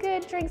pretty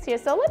good drinks here.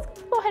 So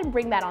let's go ahead and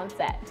bring that on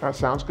set. That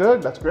sounds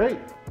good. That's great.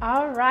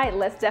 All right,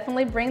 let's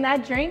definitely bring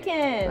that drink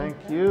in.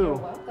 Thank you. You're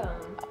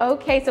welcome.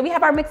 Okay, so we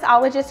have our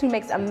mixologist who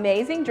makes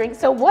amazing drinks.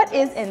 So what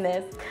is in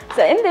this?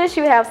 So in this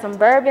you have some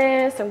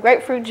bourbon, some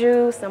grapefruit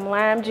juice, some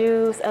lime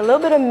juice, a little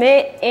bit of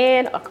mint,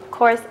 and of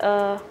course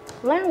a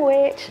lemon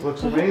wedge.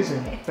 Looks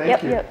amazing. Thank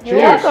Yep, you. yep. Cheers. You're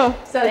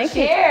welcome. So Thank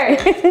you.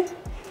 cheers.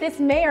 This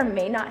may or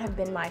may not have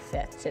been my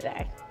 5th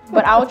today,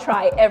 but I'll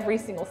try every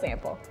single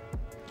sample.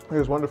 It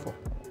was wonderful.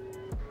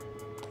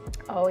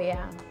 Oh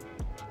yeah.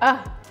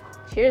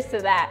 Cheers to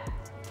that.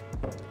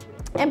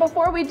 And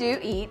before we do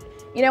eat,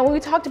 when we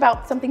talked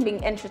about something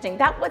being interesting,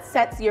 that's what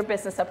sets your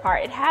business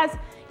apart. It has,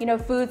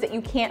 foods that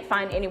you can't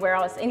find anywhere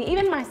else. And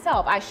even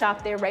myself, I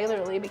shop there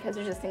regularly because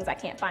there's just things I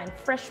can't find.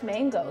 Fresh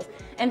mangoes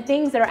and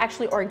things that are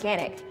actually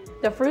organic.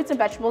 The fruits and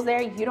vegetables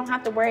there, you don't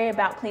have to worry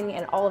about cleaning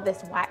and all of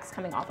this wax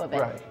coming off of it.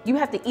 Right. You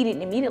have to eat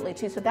it immediately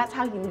too, so that's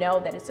how you know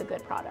that it's a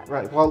good product.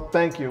 Right. Well,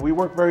 thank you. We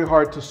work very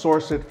hard to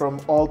source it from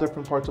all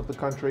different parts of the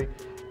country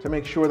to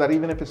make sure that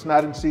even if it's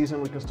not in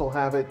season, we can still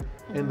have it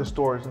in the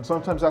stores. And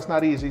sometimes that's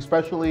not easy,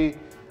 especially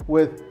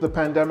with the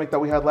pandemic that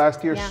we had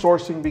last year. Yeah.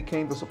 Sourcing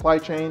the supply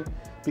chain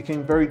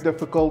became very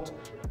difficult.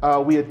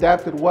 We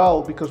adapted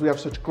well because we have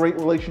such great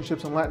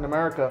relationships in Latin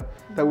America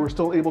that we're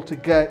still able to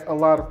get a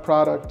lot of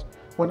product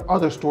when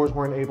other stores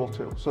weren't able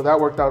to. So that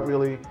worked out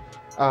really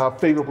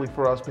favorably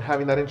for us,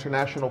 having that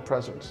international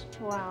presence.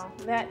 Wow,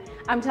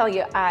 I'm telling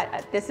you,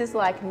 this is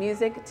like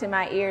music to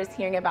my ears,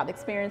 hearing about the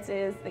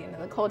experiences,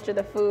 the culture,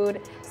 the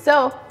food.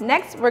 So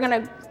next we're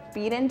gonna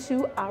feed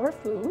into our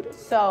food.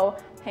 So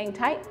hang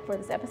tight for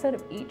this episode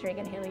of Eat, Drink,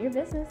 and Handle Your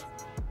Business.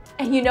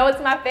 And you know it's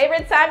my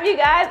favorite time, you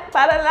guys,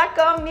 para la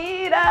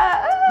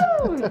comida.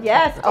 Oh,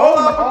 yes. Oh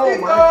my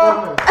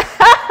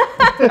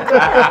goodness.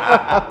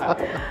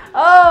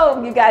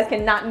 Oh, you guys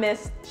cannot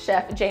miss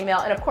Chef J-Mail.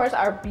 And of course,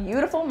 our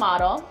beautiful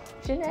model,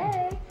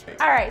 Janae.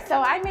 All right,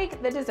 so I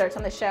make the desserts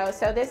on the show.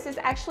 So this is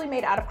actually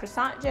made out of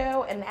croissant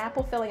dough and the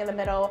apple filling in the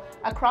middle.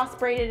 I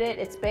cross-braided it,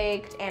 it's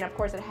baked, and of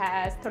course it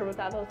has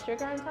torrutado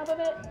sugar on top of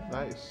it.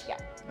 Nice. Yeah.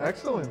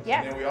 Excellent.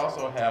 Yeah. And then we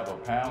also have a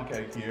pound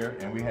cake here,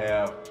 and we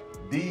have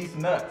Deese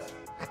Nutz.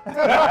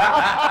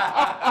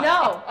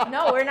 No,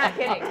 we're not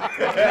kidding.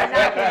 We're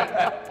not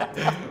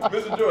kidding.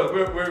 Mr. George,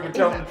 we're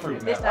telling the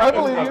truth now. I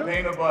believe It's you. a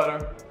peanut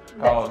butter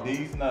called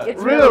Deese Nutz.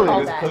 It's Really?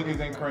 called It's that. cookies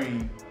and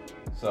cream.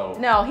 So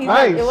No, he's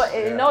Nice.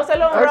 like, no se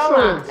lo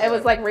broma. Excellent. It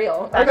was like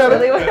real. I got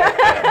Actually.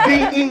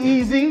 it.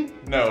 D-E-E-Z?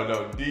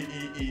 No,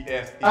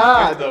 D-E-E-S-E.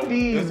 Ah,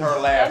 It's her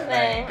last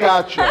name.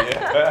 Gotcha.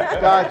 Yeah.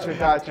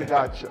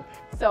 Gotcha.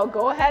 So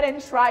go ahead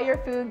and try your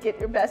food, get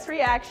your best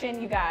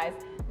reaction, you guys.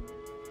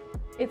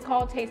 It's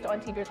called Taste on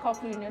TV. It's called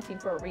Foodie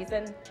Nutz for a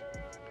reason.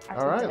 Our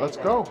All food's right, let's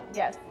amazing. go.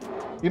 Yes.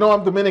 You know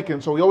I'm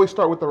Dominican, so we always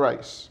start with the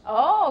rice.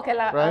 Oh, okay.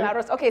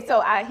 Right? Okay,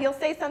 so he'll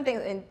say something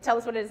and tell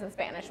us what it is in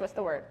Spanish. What's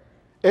the word?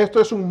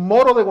 Esto es un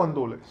moro de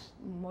guandules.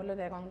 Molo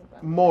de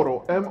guandula.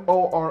 Moro,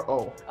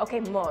 M-O-R-O. Okay,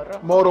 moro.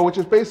 Moro, which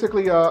is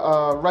basically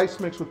a rice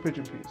mix with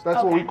pigeon peas.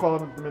 That's what we Okay. call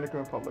it in the Dominican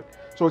Republic.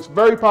 So it's a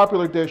very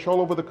popular dish all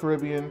over the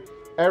Caribbean.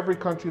 Every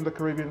country in the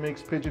Caribbean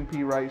makes pigeon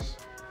pea rice,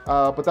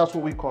 but that's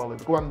what we call it.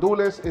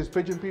 Guandules is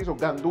pigeon peas, or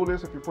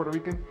gandules if you're Puerto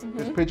Rican,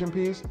 is pigeon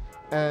peas.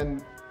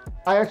 And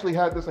I actually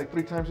had this like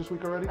 3 times this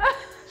week already.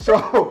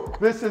 So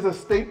this is a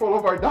staple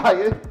of our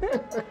diet.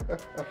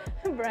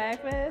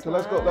 Breakfast. So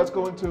let's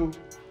go into,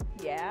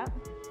 Yeah.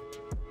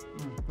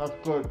 that's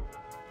good.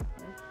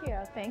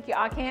 Yeah, thank you.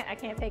 I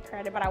can't take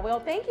credit, but I will.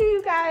 Thank you,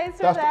 you guys,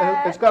 for And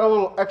that. it's got a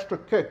little extra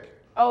kick,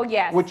 Oh,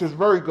 yes. which is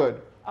very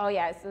good. Oh,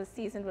 yeah, it's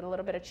seasoned with a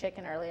little bit of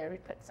chicken earlier. We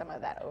put some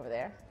of that over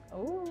there.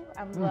 Ooh,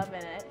 I'm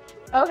loving it.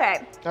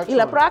 Okay, y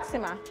la Excellent.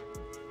 próxima.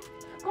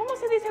 ¿Cómo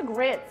se dice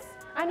grits?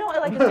 I know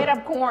like it's made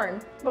of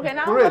corn. Porque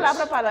no hay Grits.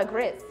 palabra para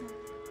grits.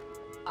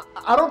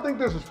 I don't think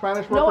there's a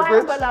Spanish word No for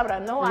hay grits. palabra,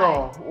 no hay.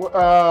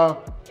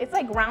 No. It's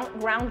like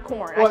ground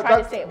corn. Well, I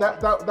tried to say it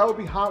once. that would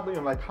be hominy,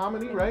 like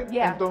hominy, right?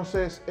 Yeah.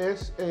 Entonces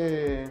es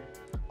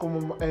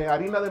como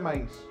harina de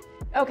maíz.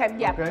 Okay,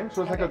 yeah. Okay,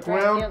 so it's like a Okay,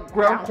 ground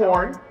ground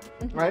corn,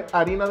 Mm-hmm. right?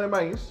 Harina de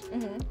maíz.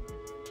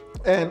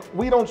 And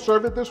we don't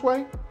serve it this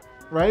way,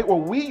 right?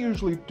 What we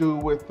usually do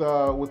with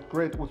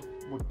grits,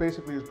 with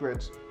basically is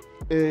grits,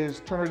 is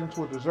turn it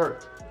into a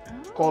dessert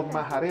called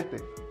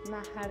majarete.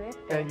 Majarete.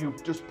 And you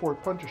just pour a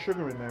bunch of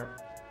sugar in there,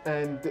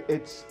 and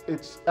it's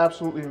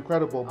absolutely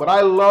incredible. But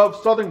I love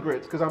Southern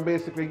grits because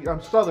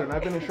I'm Southern.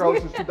 I've been in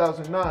Charlotte since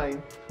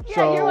 2009. Yeah,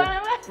 So you're one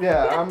of us.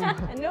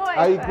 yeah, No,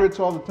 I eat grits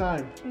all the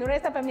time.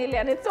 Nuestra familia,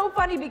 and it's so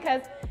funny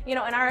because you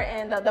know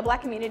in the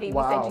black community we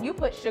Wow. said, do you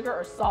put sugar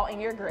or salt in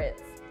your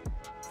grits?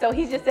 So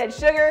he just said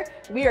sugar.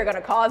 We are gonna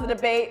cause a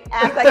debate.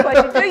 Ask that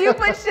question: do you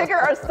put sugar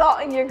or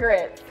salt in your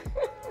grits?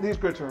 These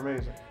grits are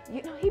amazing.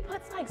 You know he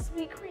puts like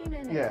sweet cream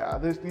in it. Yeah,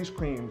 these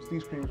creams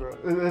are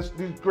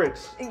these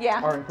grits Yeah.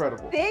 are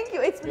incredible. Thank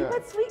you. He Yeah.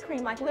 put sweet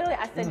cream. Like literally,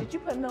 I said, did you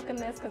put milk in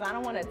this? Because I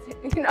don't want to,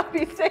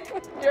 be sick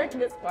during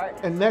this part.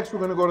 And next we're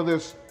gonna go to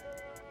this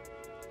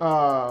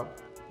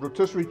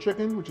rotisserie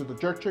chicken, which is the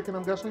jerk chicken,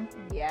 I'm guessing.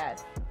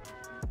 Yes.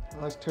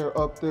 Let's tear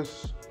up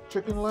this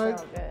chicken leg.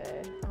 So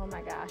good. Oh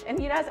my gosh.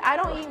 And you guys, I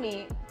don't eat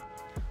meat.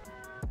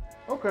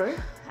 Okay.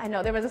 I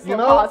know there was a slow You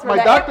know, pause for my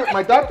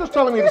that. doctor's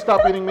telling me to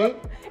stop eating meat.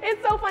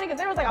 It's so funny because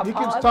there was like a He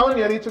pause. keeps telling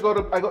me I need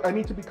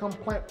to become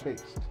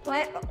plant-based.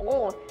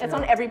 It's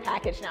on every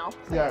package now.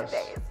 Yes.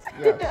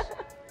 Plant-based. Yes.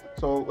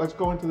 So let's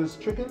go into this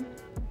chicken.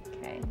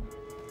 Okay.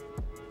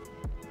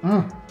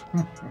 Oh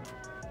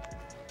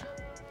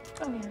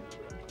yeah.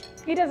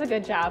 He does a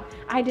good job.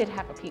 I did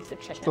have a piece of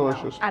chicken. though.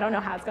 delicious. I don't know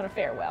how it's gonna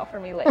fare well for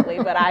me lately,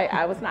 but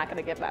I was not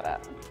gonna give that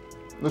up.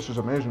 This is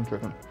amazing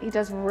chicken. He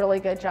does a really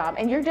good job.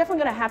 And you're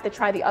definitely gonna have to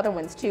try the other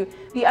ones too.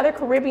 The other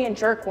Caribbean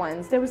jerk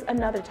ones, there was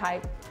another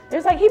type.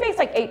 He makes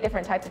like 8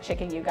 different types of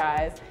chicken, you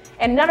guys.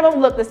 And none of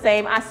them look the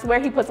same. I swear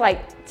he puts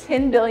like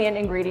 10 billion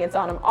ingredients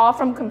on them, all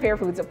from Compare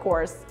Foods, of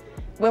course.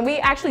 When we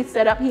actually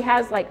set up, he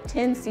has like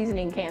 10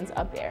 seasoning cans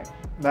up there.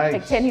 Nice.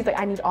 Like 10, he's like,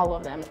 I need all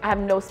of them. I have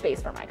no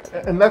space for my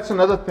cooking. And that's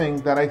another thing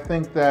that I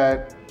think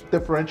that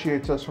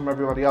differentiates us from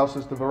everybody else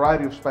is the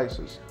variety of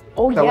spices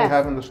that we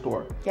have in the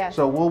store. Yes.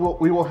 So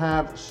we will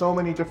have so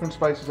many different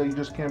spices that you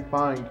just can't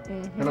find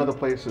in other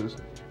places.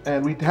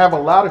 And we have a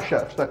lot of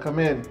chefs that come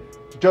in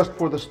just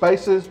for the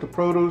spices, the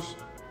produce,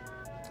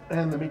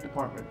 and the meat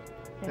department.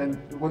 And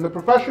when the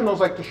professionals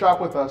like to shop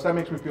with us, that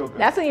makes me feel good.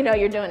 That's when you know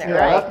you're doing it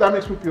Yeah, right. that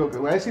makes me feel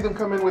good. When I see them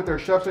come in with their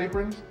chef's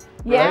aprons,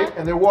 Yeah. right,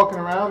 and they're walking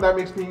around, that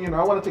makes me,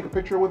 I want to take a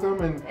picture with them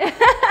and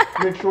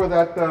make sure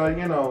that,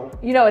 You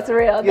know it's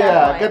real. at that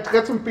yeah, point.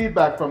 get some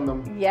feedback from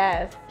them.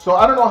 Yes. So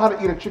I don't know how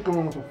to eat a chicken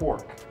wing with a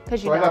fork.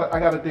 'Cause you so don't. I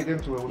gotta dig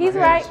into it with He's my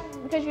right, hands.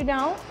 because you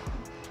don't.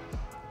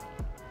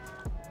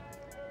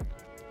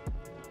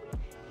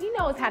 He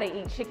knows how to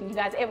eat chicken, you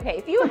guys? Okay,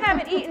 if you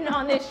haven't eaten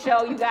on this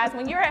show, you guys,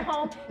 when you're at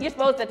home, you're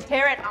supposed to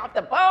tear it off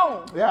the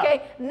bone. Yeah.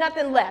 Okay,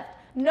 nothing left.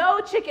 No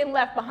chicken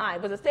left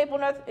behind. Was a staple,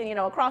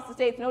 across the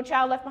states, no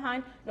child left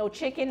behind, no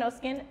chicken, no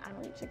skin. I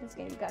don't eat chicken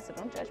skin, you guys, so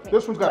don't judge me.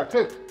 This one's got a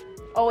kick.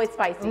 Oh, it's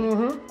spicy.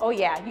 Oh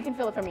yeah, you can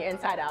feel it from your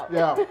inside out.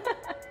 Yeah.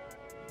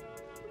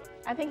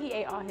 I think he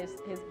ate all his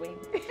wing.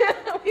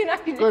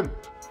 Good.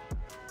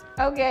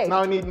 Okay.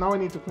 Now I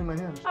need to clean my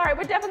hands. All right,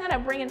 we're definitely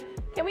gonna bring in,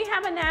 can we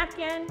have a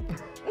napkin?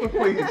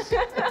 Please.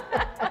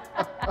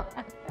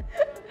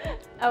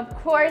 Of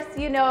course,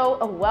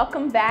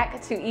 welcome back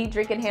to Eat,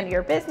 Drink, and Handle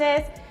Your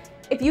Business.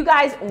 If you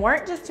guys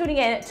weren't just tuning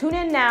in, tune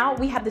in now.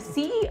 We have the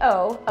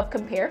CEO of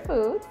Compare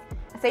Foods.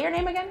 Say your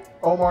name again?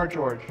 Omar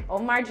George.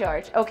 Omar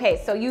George.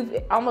 Okay, so you've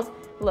almost,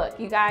 look,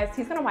 you guys,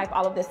 he's gonna wipe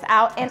all of this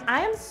out, and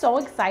I am so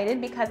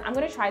excited because I'm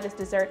gonna try this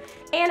dessert,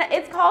 and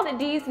it's called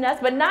Deese Nutz,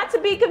 but not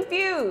to be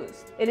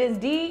confused. It is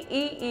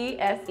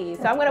D-E-E-S-E,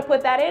 so I'm gonna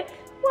put that in.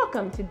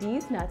 Welcome to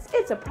Deese Nutz.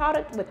 It's a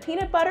product with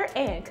peanut butter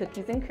and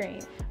cookies and cream,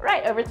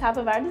 right over top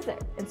of our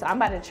dessert. And so I'm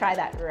about to try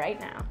that right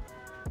now.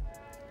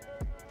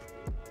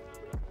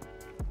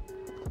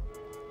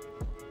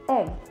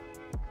 Oh,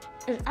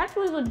 it's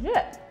actually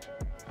legit.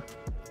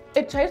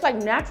 It tastes like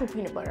natural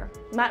peanut butter,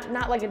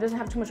 not like it doesn't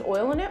have too much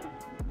oil in it.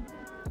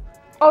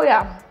 Oh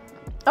yeah,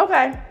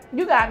 okay,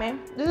 you got me.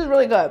 This is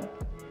really good.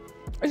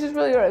 This is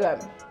really, really good.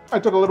 I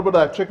took a little bit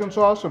of that chicken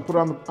sauce and put it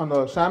on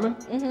the salmon.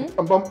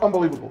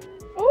 Unbelievable.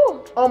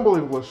 Ooh.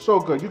 Unbelievable, it's so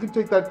good. You can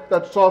take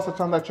that sauce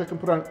that's on that chicken,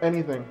 put it on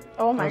anything.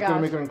 Oh my gosh. It's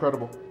gonna make it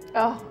incredible.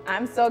 Oh,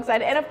 I'm so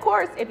excited. And of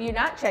course, if you're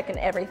not checking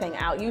everything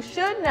out, you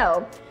should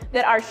know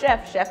that our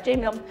chef, Chef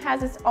Jamil,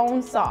 has his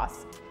own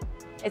sauce.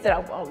 It's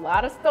at a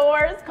lot of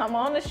stores. Come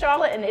on to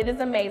Charlotte, and it is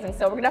amazing.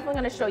 So we're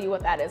definitely going to show you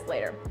what that is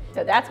later.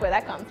 So that's where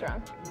that comes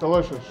from.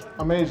 Delicious,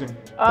 amazing.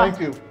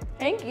 Thank you.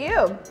 Thank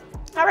you.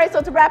 All right,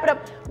 so to wrap it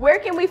up, where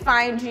can we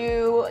find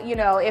you?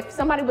 If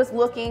somebody was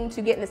looking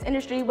to get in this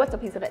industry, what's a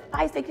piece of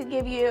advice they could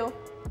give you,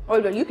 or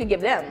you could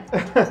give them?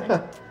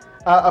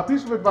 A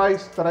piece of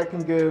advice that I can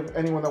give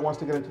anyone that wants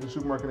to get into the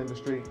supermarket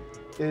industry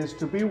is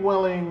to be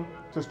willing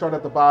to start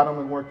at the bottom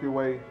and work your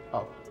way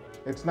up.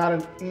 It's not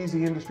an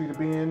easy industry to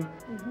be in.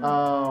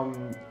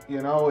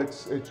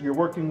 You're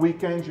working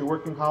weekends, you're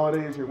working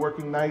holidays, you're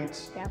working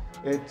nights. Yeah.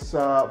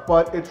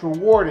 But it's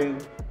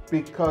rewarding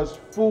because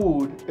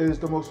food is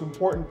the most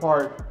important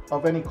part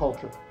of any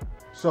culture.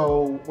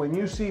 So when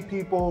you see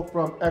people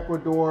from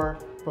Ecuador,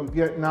 from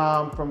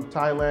Vietnam, from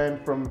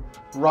Thailand, from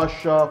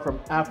Russia, from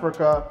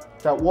Africa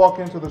that walk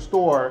into the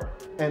store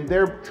and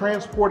they're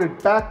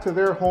transported back to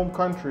their home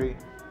country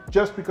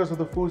just because of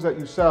the foods that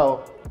you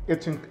sell,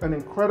 it's an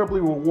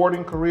incredibly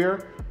rewarding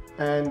career,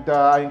 and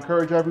I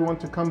encourage everyone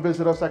to come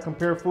visit us at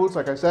Compare Foods.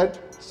 Like I said,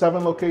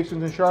 7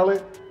 locations in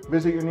Charlotte.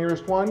 Visit your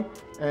nearest one,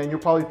 and you'll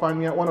probably find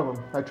me at one of them.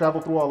 I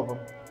travel through all of them.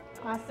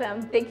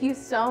 Awesome. Thank you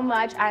so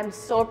much. I'm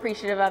so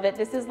appreciative of it.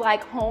 This is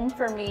like home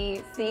for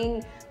me,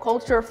 seeing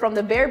culture from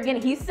the very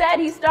beginning. He said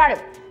he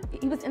started.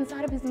 He was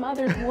inside of his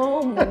mother's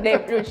womb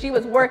when she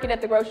was working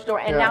at the grocery store,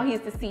 and now he's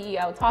the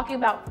CEO, talking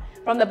about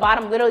from the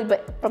bottom, literally,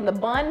 but from the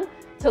bun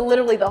to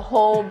literally the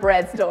whole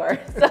bread store.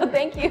 So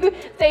thank you.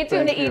 Stay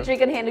tuned to Eat,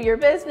 Drink, and Handle Your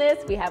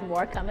Business. We have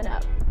more coming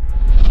up.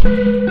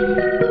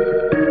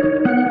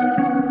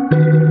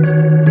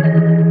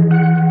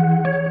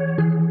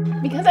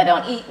 Because I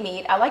don't eat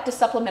meat, I like to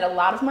supplement a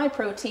lot of my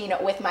protein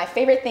with my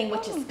favorite thing,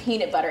 which is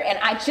peanut butter. And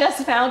I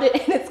just found it,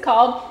 and it's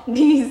called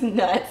Deese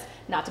Nutz.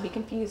 Not to be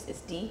confused, it's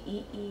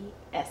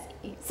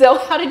D-E-E-S-E. So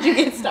how did you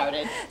get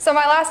started? So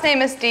my last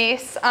name is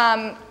Deese.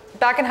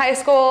 Back in high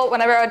school,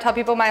 whenever I would tell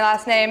people my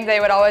last name, they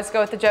would always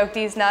go with the joke,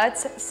 Deese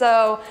Nutz.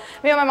 So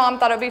me and my mom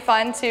thought it would be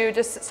fun to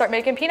just start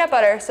making peanut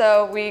butter.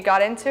 So we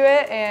got into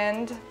it,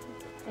 and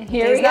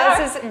here Deese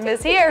Nutz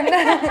is here.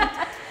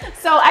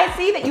 So I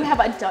see that you have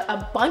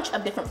a bunch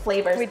of different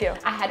flavors. We do.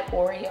 I had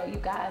Oreo, you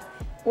guys.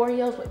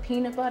 Oreos with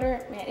peanut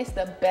butter, man, it's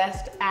the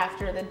best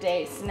after the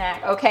day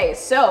snack. Okay,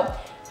 so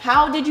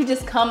how did you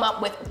just come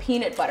up with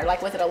peanut butter?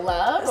 Like, was it a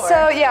love? Or?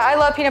 So yeah, I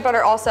love peanut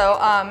butter also,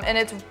 and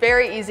it's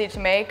very easy to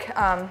make.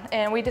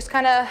 And we just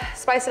kind of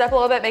spice it up a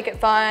little bit, make it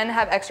fun,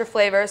 have extra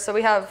flavors. So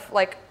we have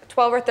like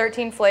 12 or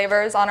 13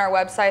 flavors on our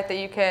website that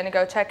you can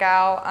go check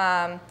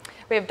out.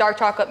 We have dark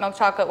chocolate, milk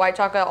chocolate, white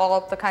chocolate, all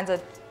of the kinds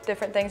of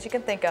different things you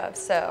can think of.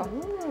 So,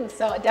 ooh,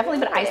 so definitely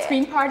for an ice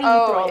cream party, you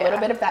throw a little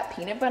bit of that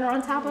peanut butter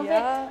on top of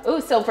it. Ooh,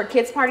 so for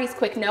kids parties,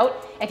 quick note,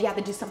 if you have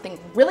to do something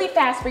really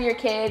fast for your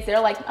kids, they're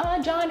like,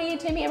 oh, Johnny,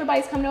 Timmy,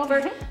 everybody's coming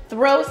over,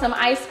 throw some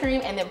ice cream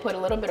and then put a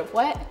little bit of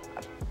what?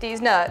 Deese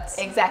Nutz.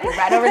 Exactly,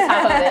 right over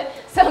top of it.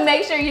 So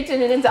make sure you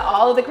tune into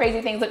all of the crazy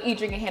things of Eat,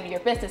 Drink, and Handle Your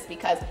Business,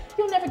 because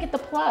you'll never get the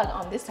plug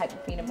on this type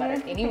of peanut butter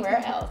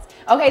anywhere else.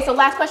 Okay, so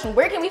last question,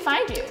 where can we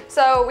find you?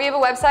 So we have a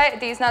website,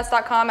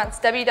 deesenutz.com. That's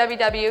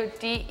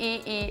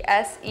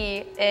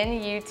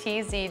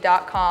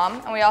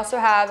www.deesenutz.com. And we also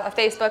have a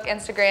Facebook,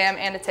 Instagram,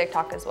 and a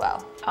TikTok as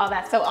well. Oh,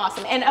 that's so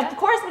awesome. And of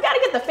course, we got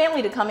to get the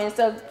family to come in.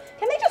 So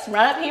can they just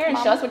run up here and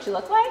show us what you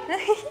look like?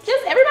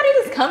 Everybody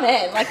just come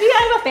in. Like, we got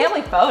to have a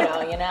family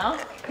photo, you know?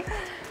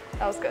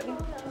 That was good.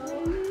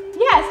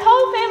 Yes,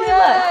 whole family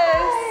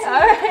Yes. look.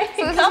 All right.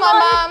 So this is come my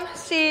on mom.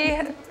 She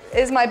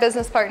is my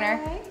business partner.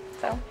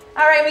 So.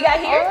 All right, we got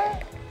here.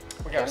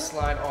 We gotta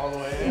slide all the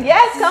way in.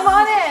 Yes, come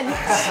on in.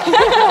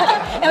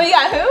 And we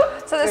got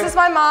who? So this is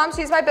my mom.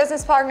 She's my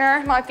business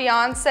partner, my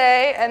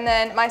fiance, and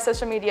then my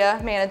social media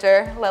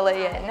manager,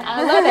 Lillian.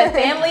 I love it.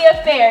 Family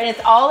affair. And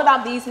it's all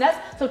about Deese Nutz.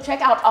 So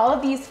check out all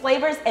of these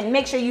flavors and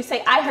make sure you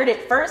say, I heard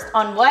it first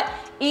on what?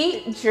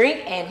 Eat,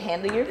 drink, and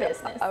handle your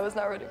business. I was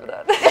not ready for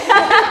that.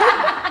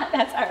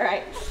 That's all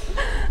right.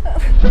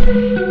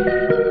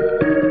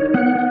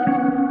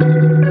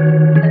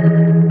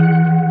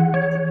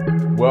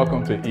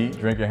 Welcome to Eat,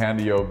 Drink, and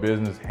Handle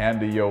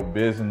Your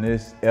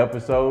Business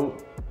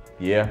episode.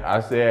 Yeah, I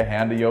said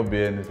handle your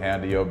business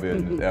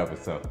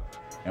episode.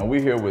 And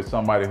we're here with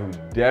somebody who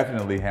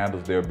definitely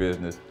handles their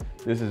business.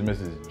 This is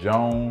Mrs.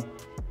 Joan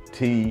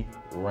T.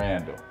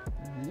 Randall.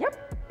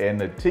 Yep. And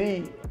the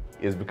T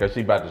is because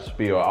she about to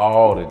spill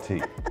all the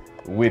tea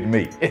with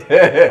me.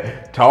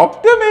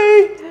 Talk to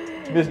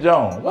me, Miss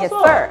Joan. What's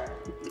up? Sir.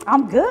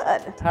 I'm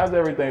good. How's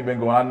everything been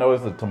going? I know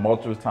it's a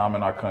tumultuous time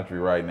in our country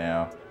right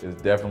now.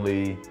 It's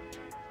definitely,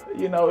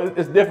 you know,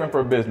 it's different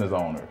for business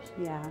owners.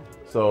 Yeah.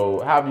 So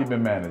how have you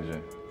been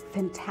managing?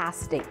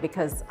 Fantastic,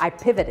 because I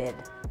pivoted.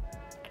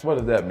 What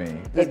does that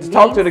mean? It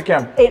Talk means- to the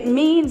camera. It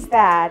means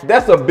that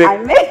That's a big.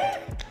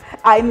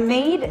 I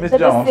made Miss the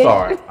Joan,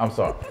 decision. I'm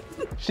sorry.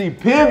 She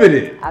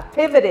pivoted. I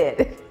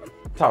pivoted.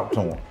 Talk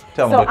to him.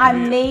 Tell him So what you I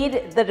did.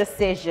 made the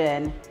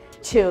decision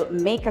to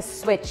make a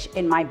switch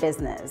in my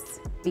business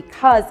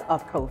because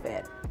of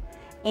COVID.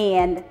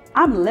 And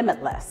I'm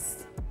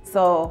limitless.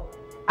 So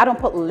I don't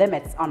put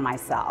limits on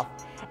myself.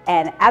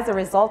 And as a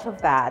result of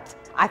that,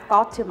 I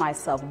thought to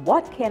myself,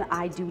 what can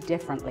I do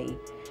differently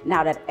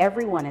now that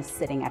everyone is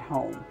sitting at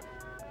home?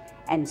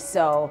 And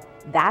so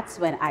that's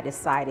when I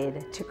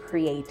decided to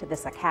create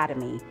this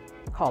academy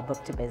called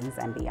Book to Business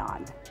and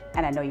Beyond.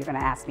 And I know you're going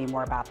to ask me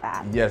more about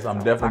that. Yes, I'm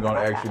definitely going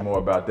to ask you more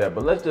about that.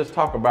 But let's just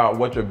talk about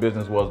what your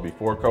business was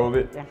before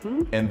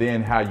COVID and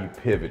then how you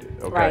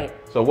pivoted. Okay. Right.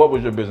 So what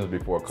was your business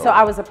before COVID? So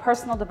I was a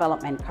personal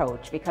development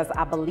coach because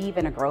I believe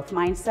in a growth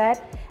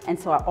mindset. And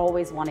so I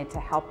always wanted to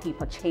help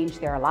people change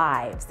their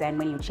lives. And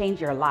when you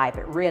change your life,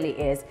 it really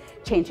is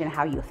changing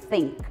how you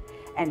think.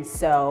 And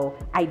so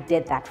I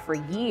did that for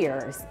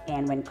years.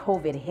 And when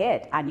COVID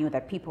hit, I knew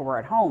that people were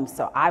at home.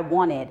 So I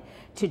wanted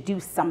to do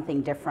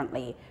something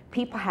differently.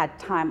 People had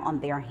time on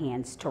their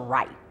hands to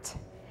write.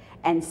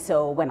 And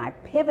so when I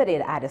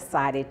pivoted, I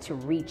decided to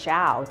reach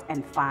out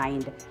and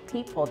find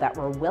people that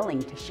were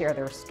willing to share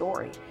their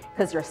story.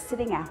 Because you're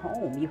sitting at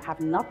home, you have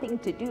nothing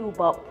to do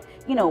but,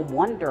 you know,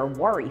 wonder,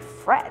 worry,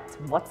 fret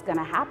what's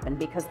gonna happen.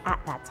 Because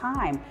at that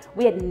time,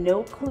 we had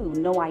no clue,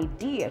 no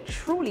idea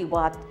truly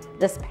what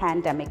this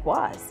pandemic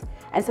was.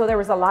 And so there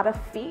was a lot of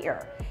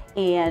fear.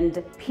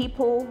 And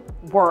people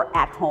were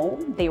at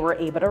home, they were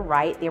able to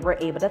write, they were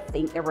able to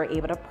think, they were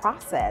able to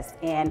process.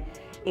 And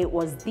it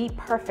was the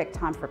perfect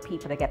time for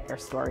people to get their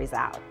stories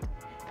out.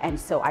 And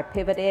so I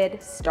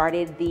pivoted,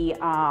 started the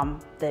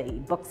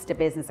Books to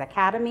Business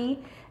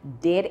Academy,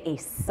 did a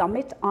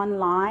summit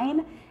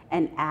online,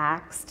 and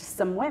asked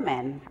some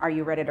women, are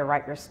you ready to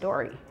write your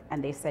story?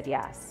 And they said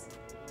yes.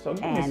 So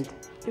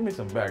give me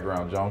some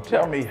background, Joan.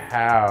 Tell me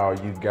how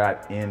you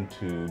got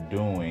into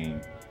doing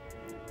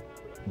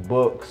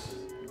books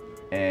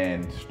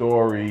and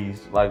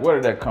stories. Like, where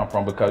did that come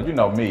from? Because you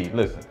know me,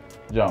 listen,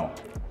 Joan,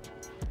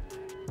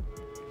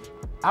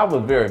 I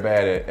was very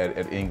bad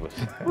at English.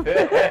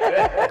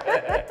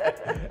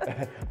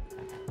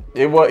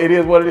 It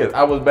is what it is.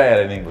 I was bad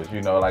at English,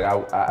 you know, like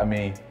I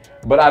mean,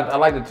 but I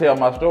like to tell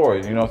my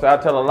stories, you know, so I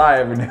tell a lie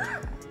every now.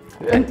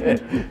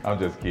 I'm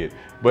just kidding.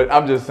 But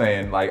I'm just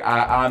saying, like,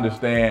 I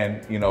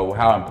understand, you know,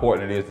 how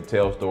important it is to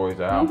tell stories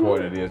and how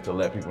important it is to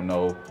let people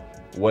know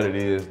what it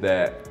is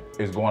that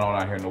is going on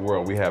out here in the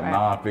world. We have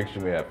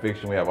nonfiction, we have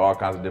fiction, we have all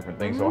kinds of different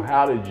things. So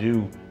how did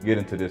you get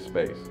into this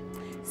space?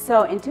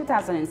 So in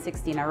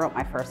 2016, I wrote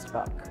my first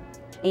book.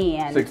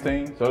 And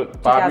 16? So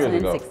 5 years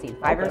ago? 2016,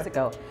 5 years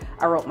ago,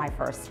 I wrote my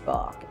first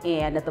book.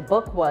 And the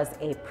book was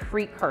a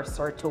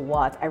precursor to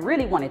what I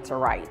really wanted to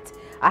write.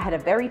 I had a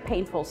very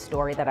painful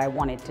story that I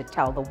wanted to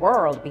tell the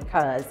world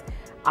because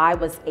I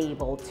was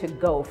able to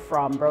go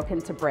from broken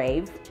to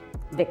brave,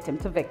 victim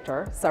to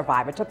victor,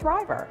 survivor to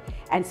thriver.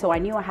 And so I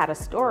knew I had a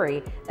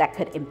story that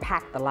could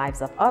impact the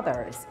lives of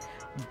others.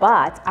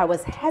 But I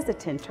was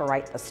hesitant to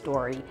write the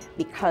story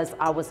because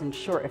I wasn't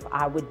sure if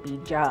I would be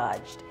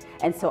judged.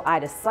 And so I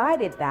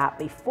decided that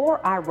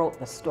before I wrote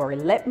the story,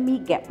 let me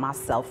get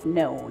myself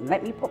known.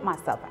 Let me put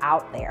myself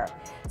out there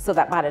so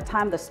that by the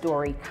time the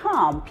story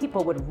comes,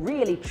 people would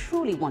really,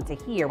 truly want to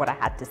hear what I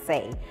had to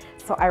say.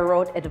 So I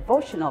wrote a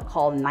devotional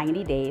called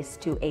 90 Days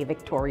to a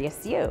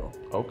Victorious You.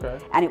 Okay.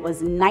 And it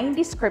was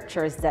 90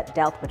 scriptures that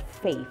dealt with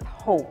faith,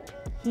 hope,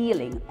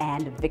 healing,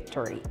 and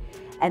victory.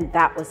 And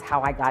that was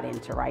how I got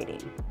into writing.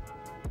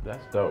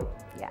 That's dope.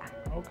 Yeah.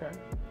 Okay.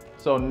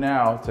 So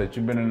now, since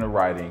you've been in the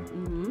writing,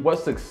 what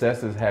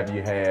successes have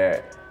you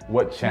had?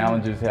 What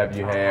challenges have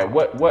you had?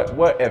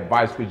 What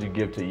advice could you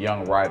give to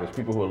young writers,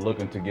 people who are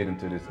looking to get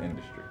into this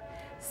industry?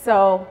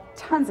 So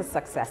tons of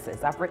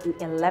successes. I've written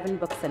 11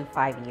 books in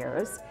 5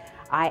 years.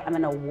 I am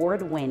an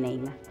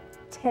award-winning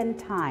 10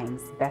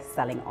 times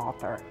best-selling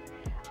author.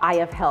 I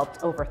have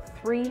helped over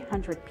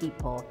 300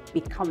 people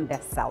become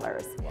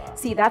bestsellers. Wow.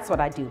 See, that's what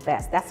I do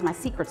best. That's my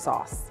secret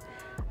sauce.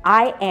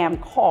 I am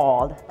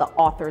called the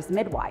author's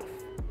midwife.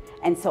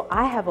 And so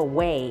I have a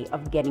way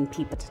of getting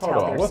people to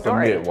tell their what's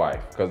story. What's a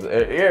midwife? Because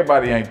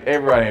everybody ain't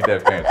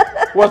that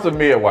fancy. What's a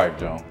midwife,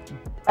 Joan?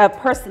 A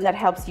person that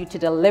helps you to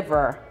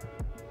deliver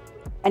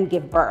and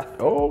give birth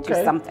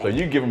to something. So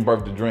you giving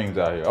birth to dreams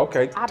out here.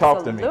 Okay,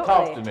 Absolutely.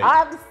 Talk to me.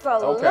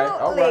 Absolutely. Okay,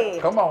 all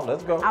right. Come on,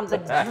 let's go. I'm the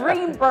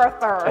dream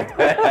birther.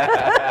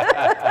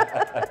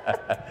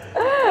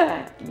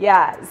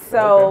 Yeah,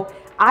 so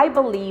I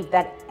believe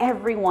that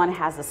everyone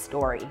has a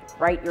story,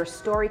 right? Your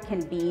story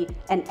can be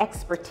an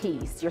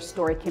expertise. Your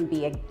story can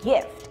be a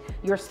gift.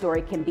 Your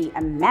story can be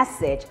a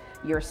message.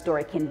 Your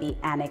story can be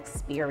an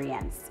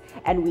experience.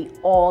 And we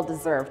all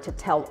deserve to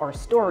tell our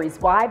stories.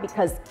 Why?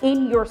 Because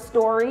in your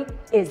story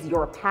is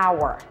your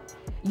power.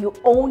 You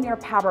own your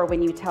power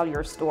when you tell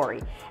your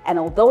story. And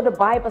although the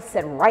Bible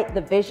said, write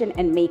the vision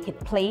and make it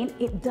plain,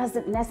 it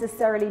doesn't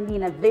necessarily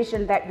mean a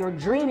vision that you're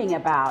dreaming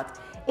about.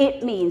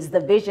 It means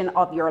the vision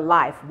of your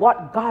life,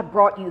 what God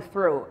brought you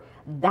through.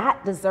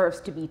 That deserves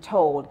to be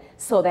told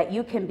so that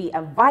you can be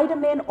a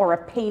vitamin or a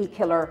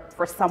painkiller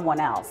for someone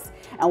else.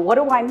 And what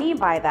do I mean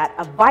by that?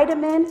 A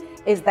vitamin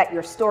is that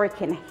your story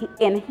can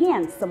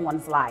enhance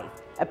someone's life.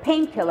 A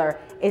painkiller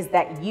is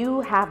that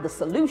you have the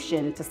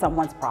solution to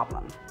someone's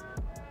problem.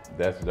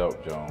 That's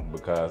dope, Joan,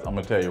 because I'm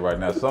going to tell you right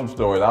now, some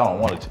stories I don't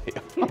want to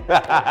tell.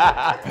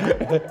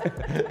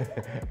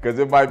 Because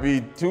it might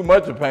be too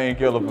much a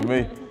painkiller for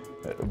me.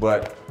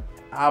 But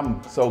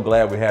I'm so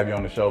glad we have you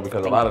on the show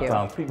because a lot of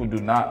times people do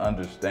not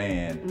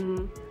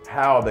understand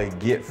how they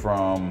get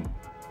from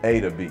A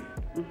to B.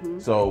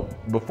 So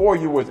before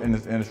you was in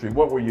this industry,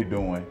 what were you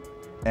doing?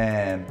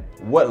 And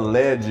what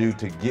led you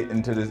to get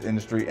into this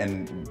industry?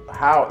 And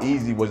how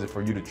easy was it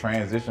for you to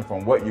transition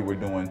from what you were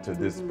doing to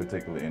this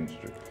particular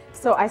industry?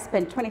 So I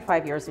spent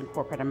 25 years in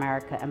corporate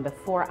America, and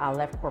before I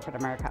left corporate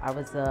America, I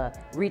was a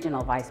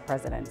regional vice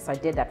president. So I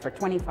did that for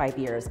 25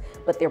 years,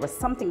 but there was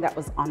something that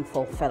was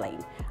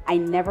unfulfilling. I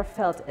never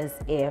felt as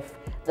if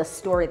the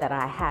story that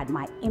I had,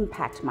 my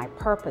impact, my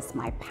purpose,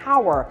 my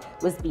power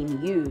was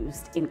being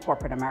used in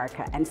corporate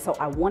America. And so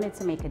I wanted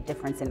to make a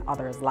difference in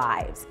others'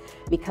 lives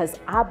because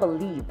I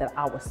believed that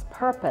I was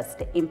purposed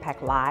to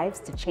impact lives,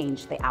 to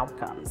change the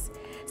outcomes.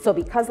 So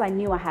because I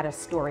knew I had a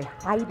story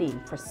hiding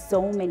for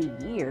so many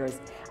years,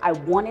 I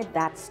wanted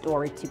that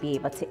story to be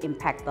able to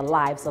impact the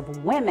lives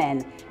of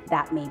women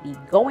that may be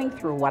going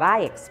through what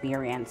I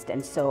experienced.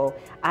 And so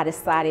I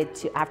decided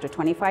to, after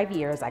 25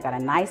 years, I got a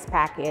nice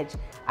package,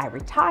 I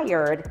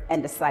retired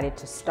and decided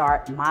to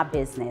start my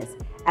business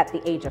at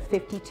the age of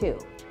 52.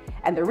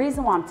 And the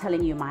reason why I'm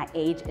telling you my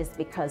age is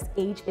because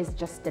age is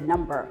just a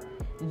number.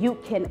 You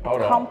can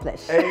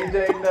accomplish. Age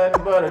ain't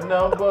nothing but a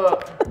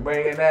number.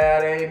 Bringing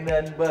out ain't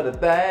nothing but a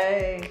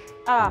thing.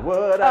 I'm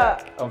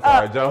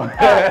sorry, Joan.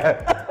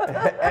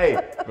 Hey,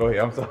 go ahead.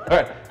 I'm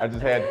sorry. I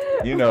just had,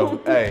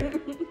 hey.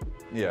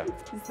 Yeah.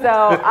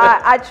 So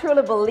I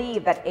truly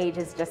believe that age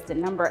is just a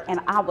number,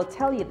 and I will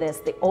tell you this,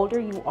 the older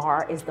you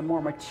are is the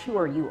more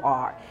mature you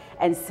are.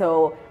 And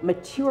so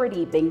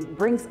maturity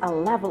brings a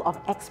level of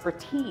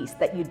expertise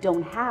that you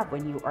don't have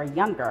when you are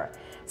younger.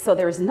 So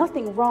there's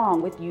nothing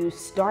wrong with you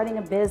starting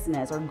a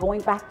business or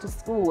going back to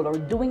school or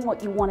doing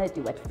what you want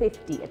to do at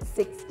 50, at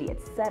 60,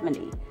 at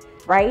 70.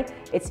 Right?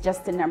 It's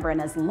just a number.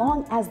 And as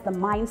long as the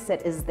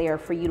mindset is there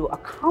for you to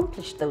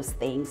accomplish those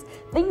things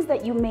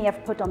that you may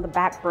have put on the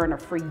back burner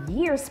for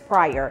years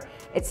prior,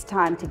 it's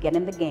time to get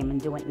in the game and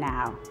do it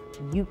now.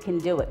 You can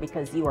do it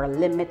because you are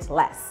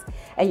limitless.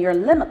 And you're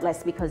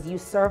limitless because you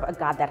serve a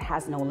God that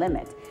has no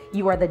limit.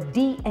 You are the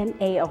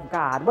DNA of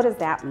God. What does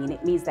that mean?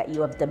 It means that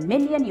you have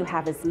dominion, you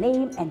have His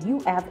name, and you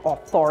have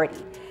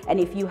authority. And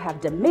if you have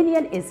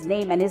dominion, His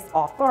name, and His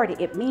authority,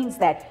 it means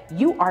that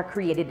you are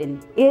created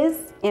in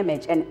His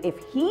image. And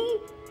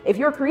if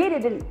you're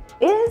created in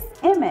His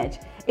image,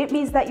 it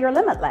means that you're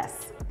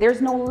limitless.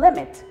 There's no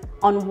limit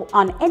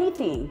on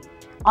anything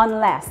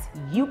unless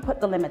you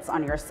put the limits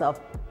on yourself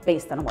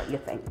based on what you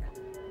think.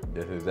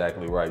 That's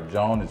exactly right.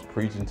 Joan is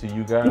preaching to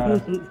you guys.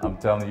 I'm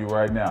telling you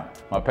right now.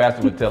 My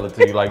pastor would tell it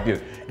to you like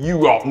this.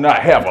 You ought not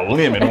have a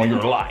limit on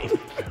your life.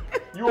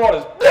 You ought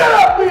to stand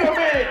up, be a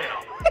man,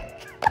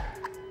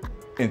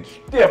 and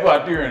step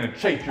out there and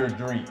chase your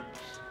dreams.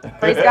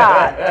 Praise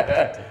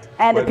God.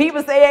 And the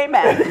people say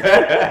amen.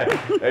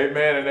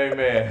 Amen and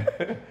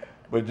amen.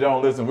 But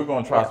Joan, listen, we're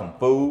going to try some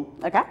food.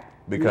 Okay.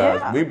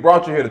 Because we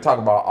brought you here to talk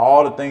about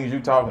all the things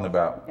you're talking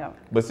about. Yeah.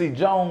 But see,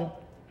 Joan,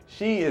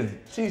 she's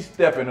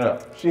stepping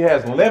up. She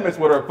has limits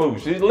with her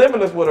food. She's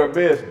limitless with her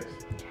business.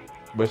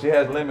 But she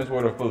has limits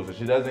with her food. So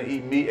she doesn't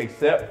eat meat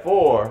except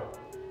for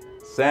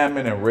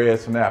salmon and red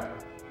snapper.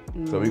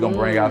 So we're going to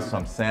bring out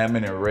some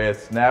salmon and red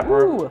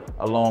snapper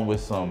along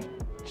with some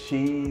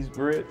cheese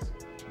grits.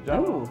 John?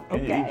 Ooh, Can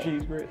you okay. eat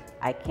cheese grits?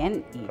 I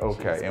can eat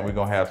Okay, cheese and we're grits.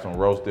 gonna have some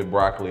roasted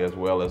broccoli as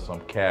well as some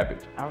cabbage.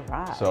 All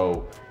right.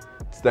 So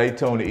stay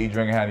tuned to Eat,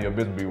 Drink, and Handle Your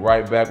Business. Be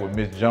right back with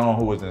Miss Joan,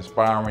 who is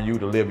inspiring you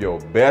to live your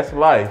best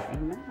life.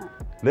 Amen.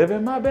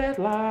 Living my best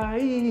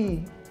life.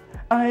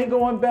 I ain't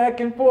going back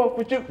and forth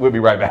with you. We'll be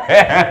right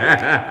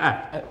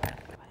back.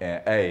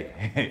 And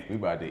hey, we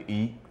about to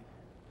eat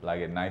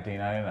like at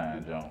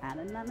 $19.99, Joan.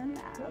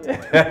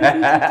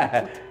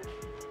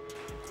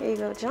 Here you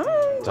go,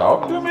 John.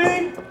 Talk to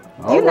me.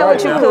 You know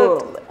what you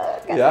cook.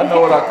 Yeah, I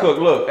know what I cook.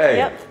 Look, hey,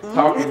 Yep.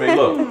 talk to me.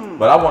 Look,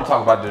 but I want to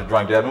talk about this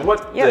drink, Jasmine.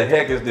 What the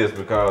heck is this?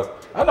 Because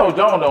I know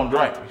Joan don't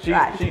drink. She too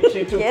It's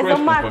a Christian for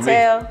me.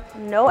 mocktail,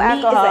 no Me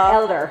is alcohol. an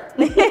elder.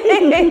 Meat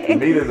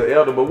is an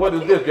elder, but what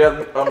is this,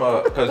 Jasmine?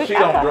 Because she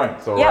don't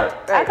drink, so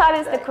Yep, right? I call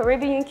this the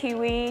Caribbean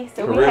kiwi.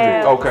 So we Caribbean.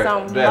 have Okay,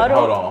 some Jasmine, muddled.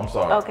 hold on. I'm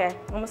sorry. Okay,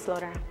 I'm gonna slow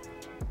down.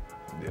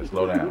 Yeah,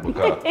 slow down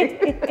because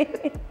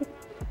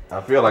I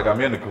feel like I'm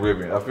in the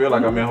Caribbean. I feel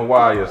like I'm in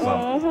Hawaii or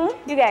something.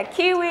 You got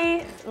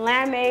kiwi,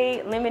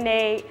 limeade,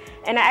 lemonade,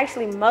 and I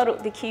actually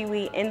muddled the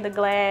kiwi in the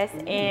glass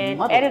and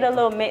Muddled. added a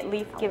little mint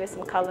leaf, give it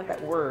some color.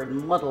 That word,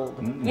 muddled.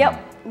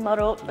 Yep,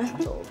 muddled.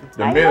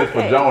 The mint is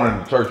for Joan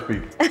and the church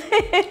people.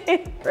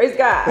 Praise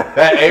God.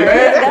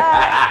 Amen.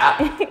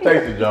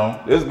 Taste it, Joan.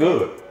 It's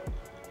good.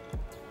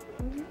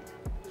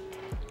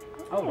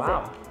 Oh,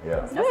 wow.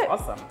 Yeah. That's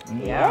awesome.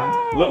 Yeah.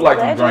 Look like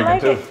you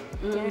Glad you drinking like too.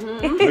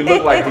 We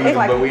look like heathens,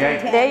 but we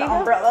ain't. There you go.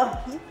 Umbrella.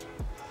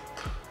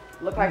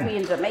 Look like we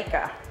in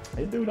Jamaica.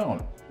 They do,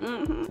 don't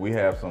it? We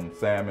have some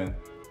salmon,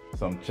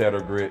 some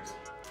cheddar grits,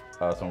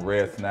 some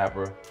red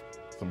snapper,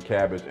 some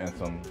cabbage, and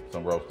some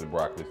roasted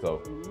broccoli.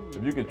 So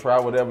if you could try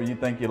whatever you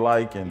think you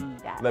like and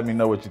Yes. let me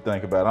know what you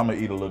think about it. I'm gonna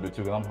eat a little bit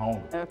too because I'm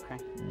hungry. Okay.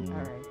 All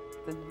right.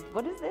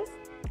 What is this?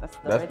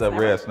 That's the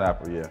red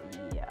snapper, yeah.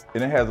 Yeah.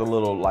 And it has a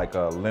little like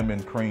a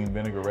lemon cream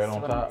vinaigrette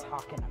on That's what top. I'm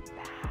talking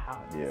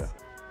about. Yeah.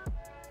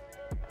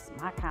 That's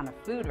my kind of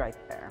food right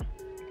there.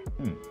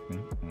 Did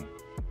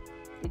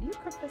you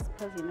cook this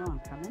because you know I'm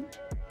coming?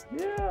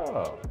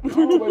 Yeah. I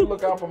always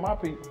look out for my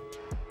people.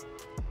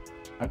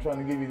 I'm trying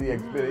to give you the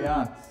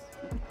experience.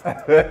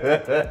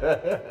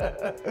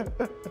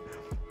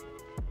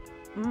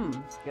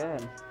 It's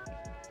good.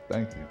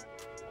 Thank you.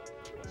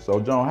 So,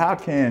 Joan, how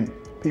can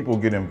people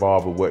get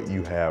involved with what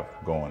you have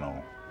going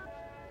on?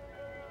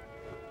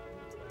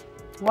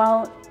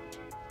 Well,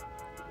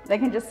 they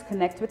can just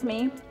connect with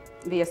me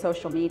via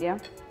social media.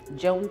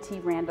 Joan T.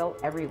 Randall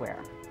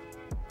everywhere.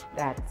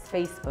 That's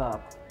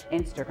Facebook,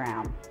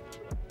 Instagram,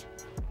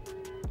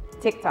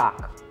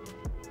 TikTok,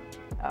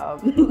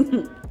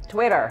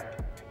 Twitter,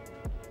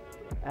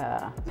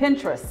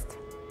 Pinterest.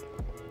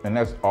 And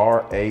that's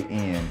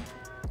RANDALL.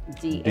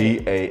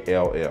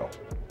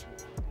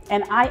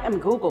 And I am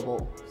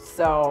Googleable,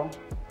 so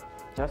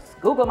just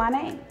Google my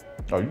name.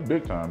 Oh, you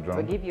big time, Joan.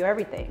 It'll give you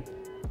everything.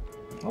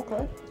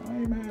 Okay. I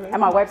ain't mad at And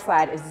my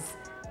website is,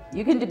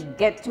 you can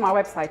get to my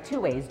website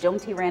two ways,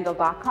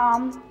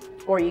 joantrandall.com,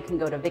 or you can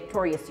go to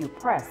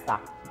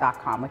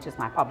victoriousupress.com, which is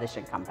my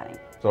publishing company.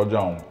 So,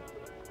 Joan,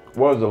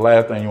 what is the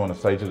last thing you want to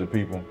say to the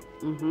people?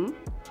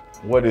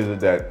 What is it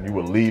that you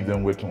would leave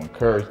them with to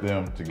encourage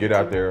them to get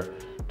out there,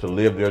 to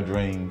live their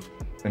dreams,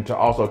 and to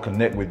also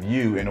connect with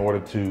you in order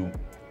to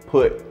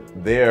put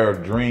their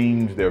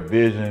dreams, their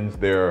visions,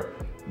 their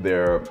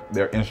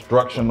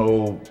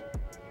instructional,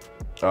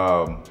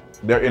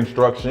 their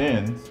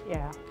instructions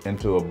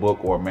into a book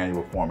or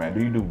manual format?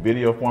 Do you do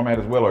video format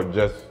as well, or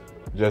just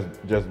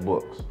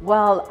books?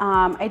 Well,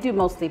 I do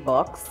mostly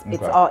books.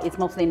 Okay. It's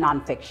mostly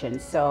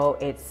nonfiction, so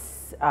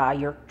it's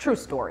your true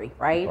story,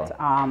 right?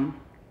 Okay.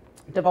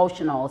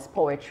 Devotionals,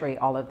 poetry,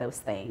 all of those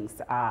things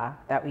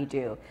that we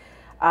do.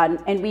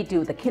 And we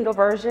do the Kindle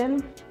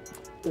version,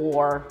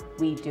 or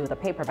we do the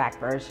paperback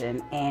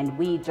version, and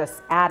we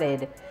just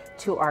added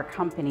to our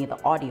company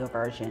the audio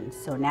version.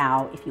 So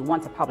now if you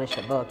want to publish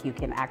a book, you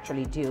can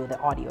actually do the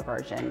audio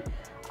version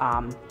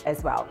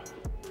as well.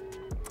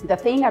 The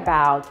thing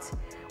about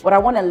what I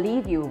want to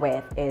leave you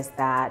with is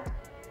that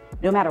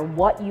no matter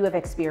what you have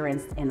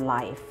experienced in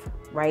life,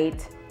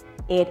 right,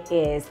 it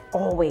is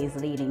always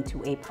leading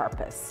to a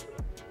purpose.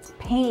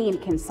 Pain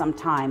can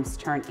sometimes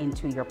turn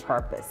into your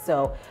purpose.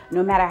 So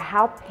no matter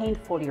how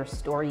painful your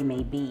story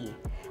may be,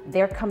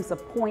 there comes a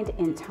point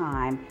in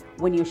time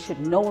when you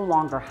should no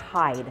longer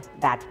hide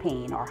that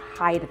pain or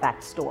hide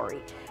that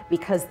story.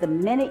 Because the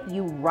minute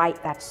you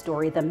write that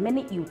story, the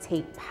minute you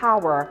take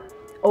power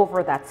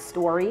over that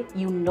story,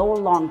 you no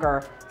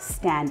longer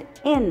stand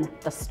in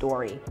the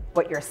story,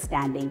 but you're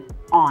standing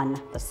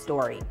on the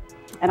story.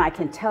 And I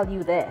can tell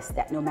you this,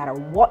 that no matter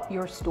what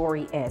your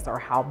story is, or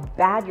how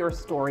bad your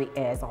story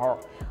is,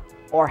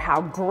 or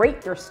how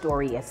great your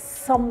story is,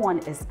 someone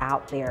is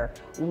out there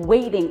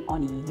waiting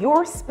on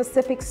your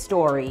specific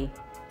story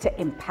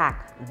to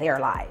impact their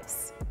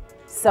lives.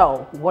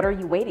 So what are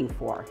you waiting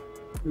for?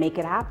 Make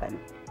it happen.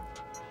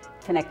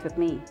 Connect with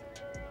me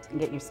and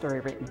get your story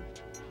written.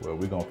 Well,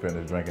 we're going to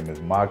finish drinking this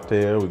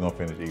mocktail. We're going to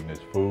finish eating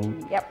this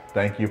food. Yep.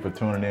 Thank you for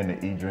tuning in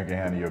to Eat, Drink, and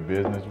Handle Your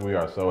Business. We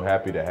are so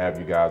happy to have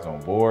you guys on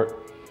board.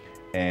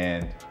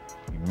 And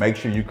make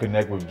sure you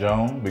connect with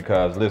Joan,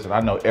 because listen, I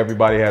know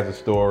everybody has a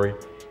story.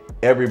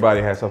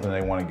 Everybody has something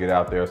they want to get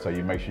out there. So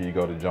you make sure you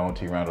go to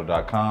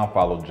joantrandall.com,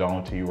 follow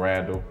Joan T.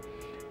 Randall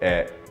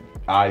at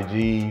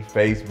IG,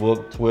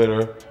 Facebook,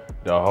 Twitter,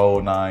 the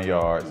whole 9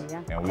 yards.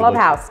 Yeah. And we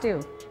Clubhouse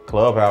too.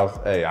 Clubhouse,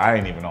 hey, I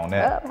ain't even on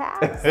that.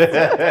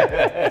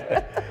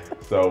 Clubhouse.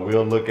 So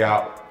we'll look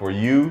out for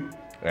you,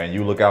 and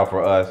you look out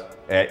for us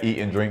at Eat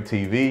and Drink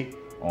TV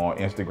on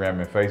Instagram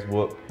and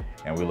Facebook.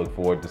 And we look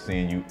forward to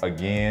seeing you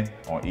again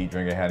on Eat,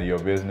 Drink, and Handle Your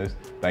Business.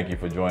 Thank you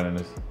for joining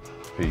us.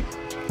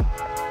 Peace.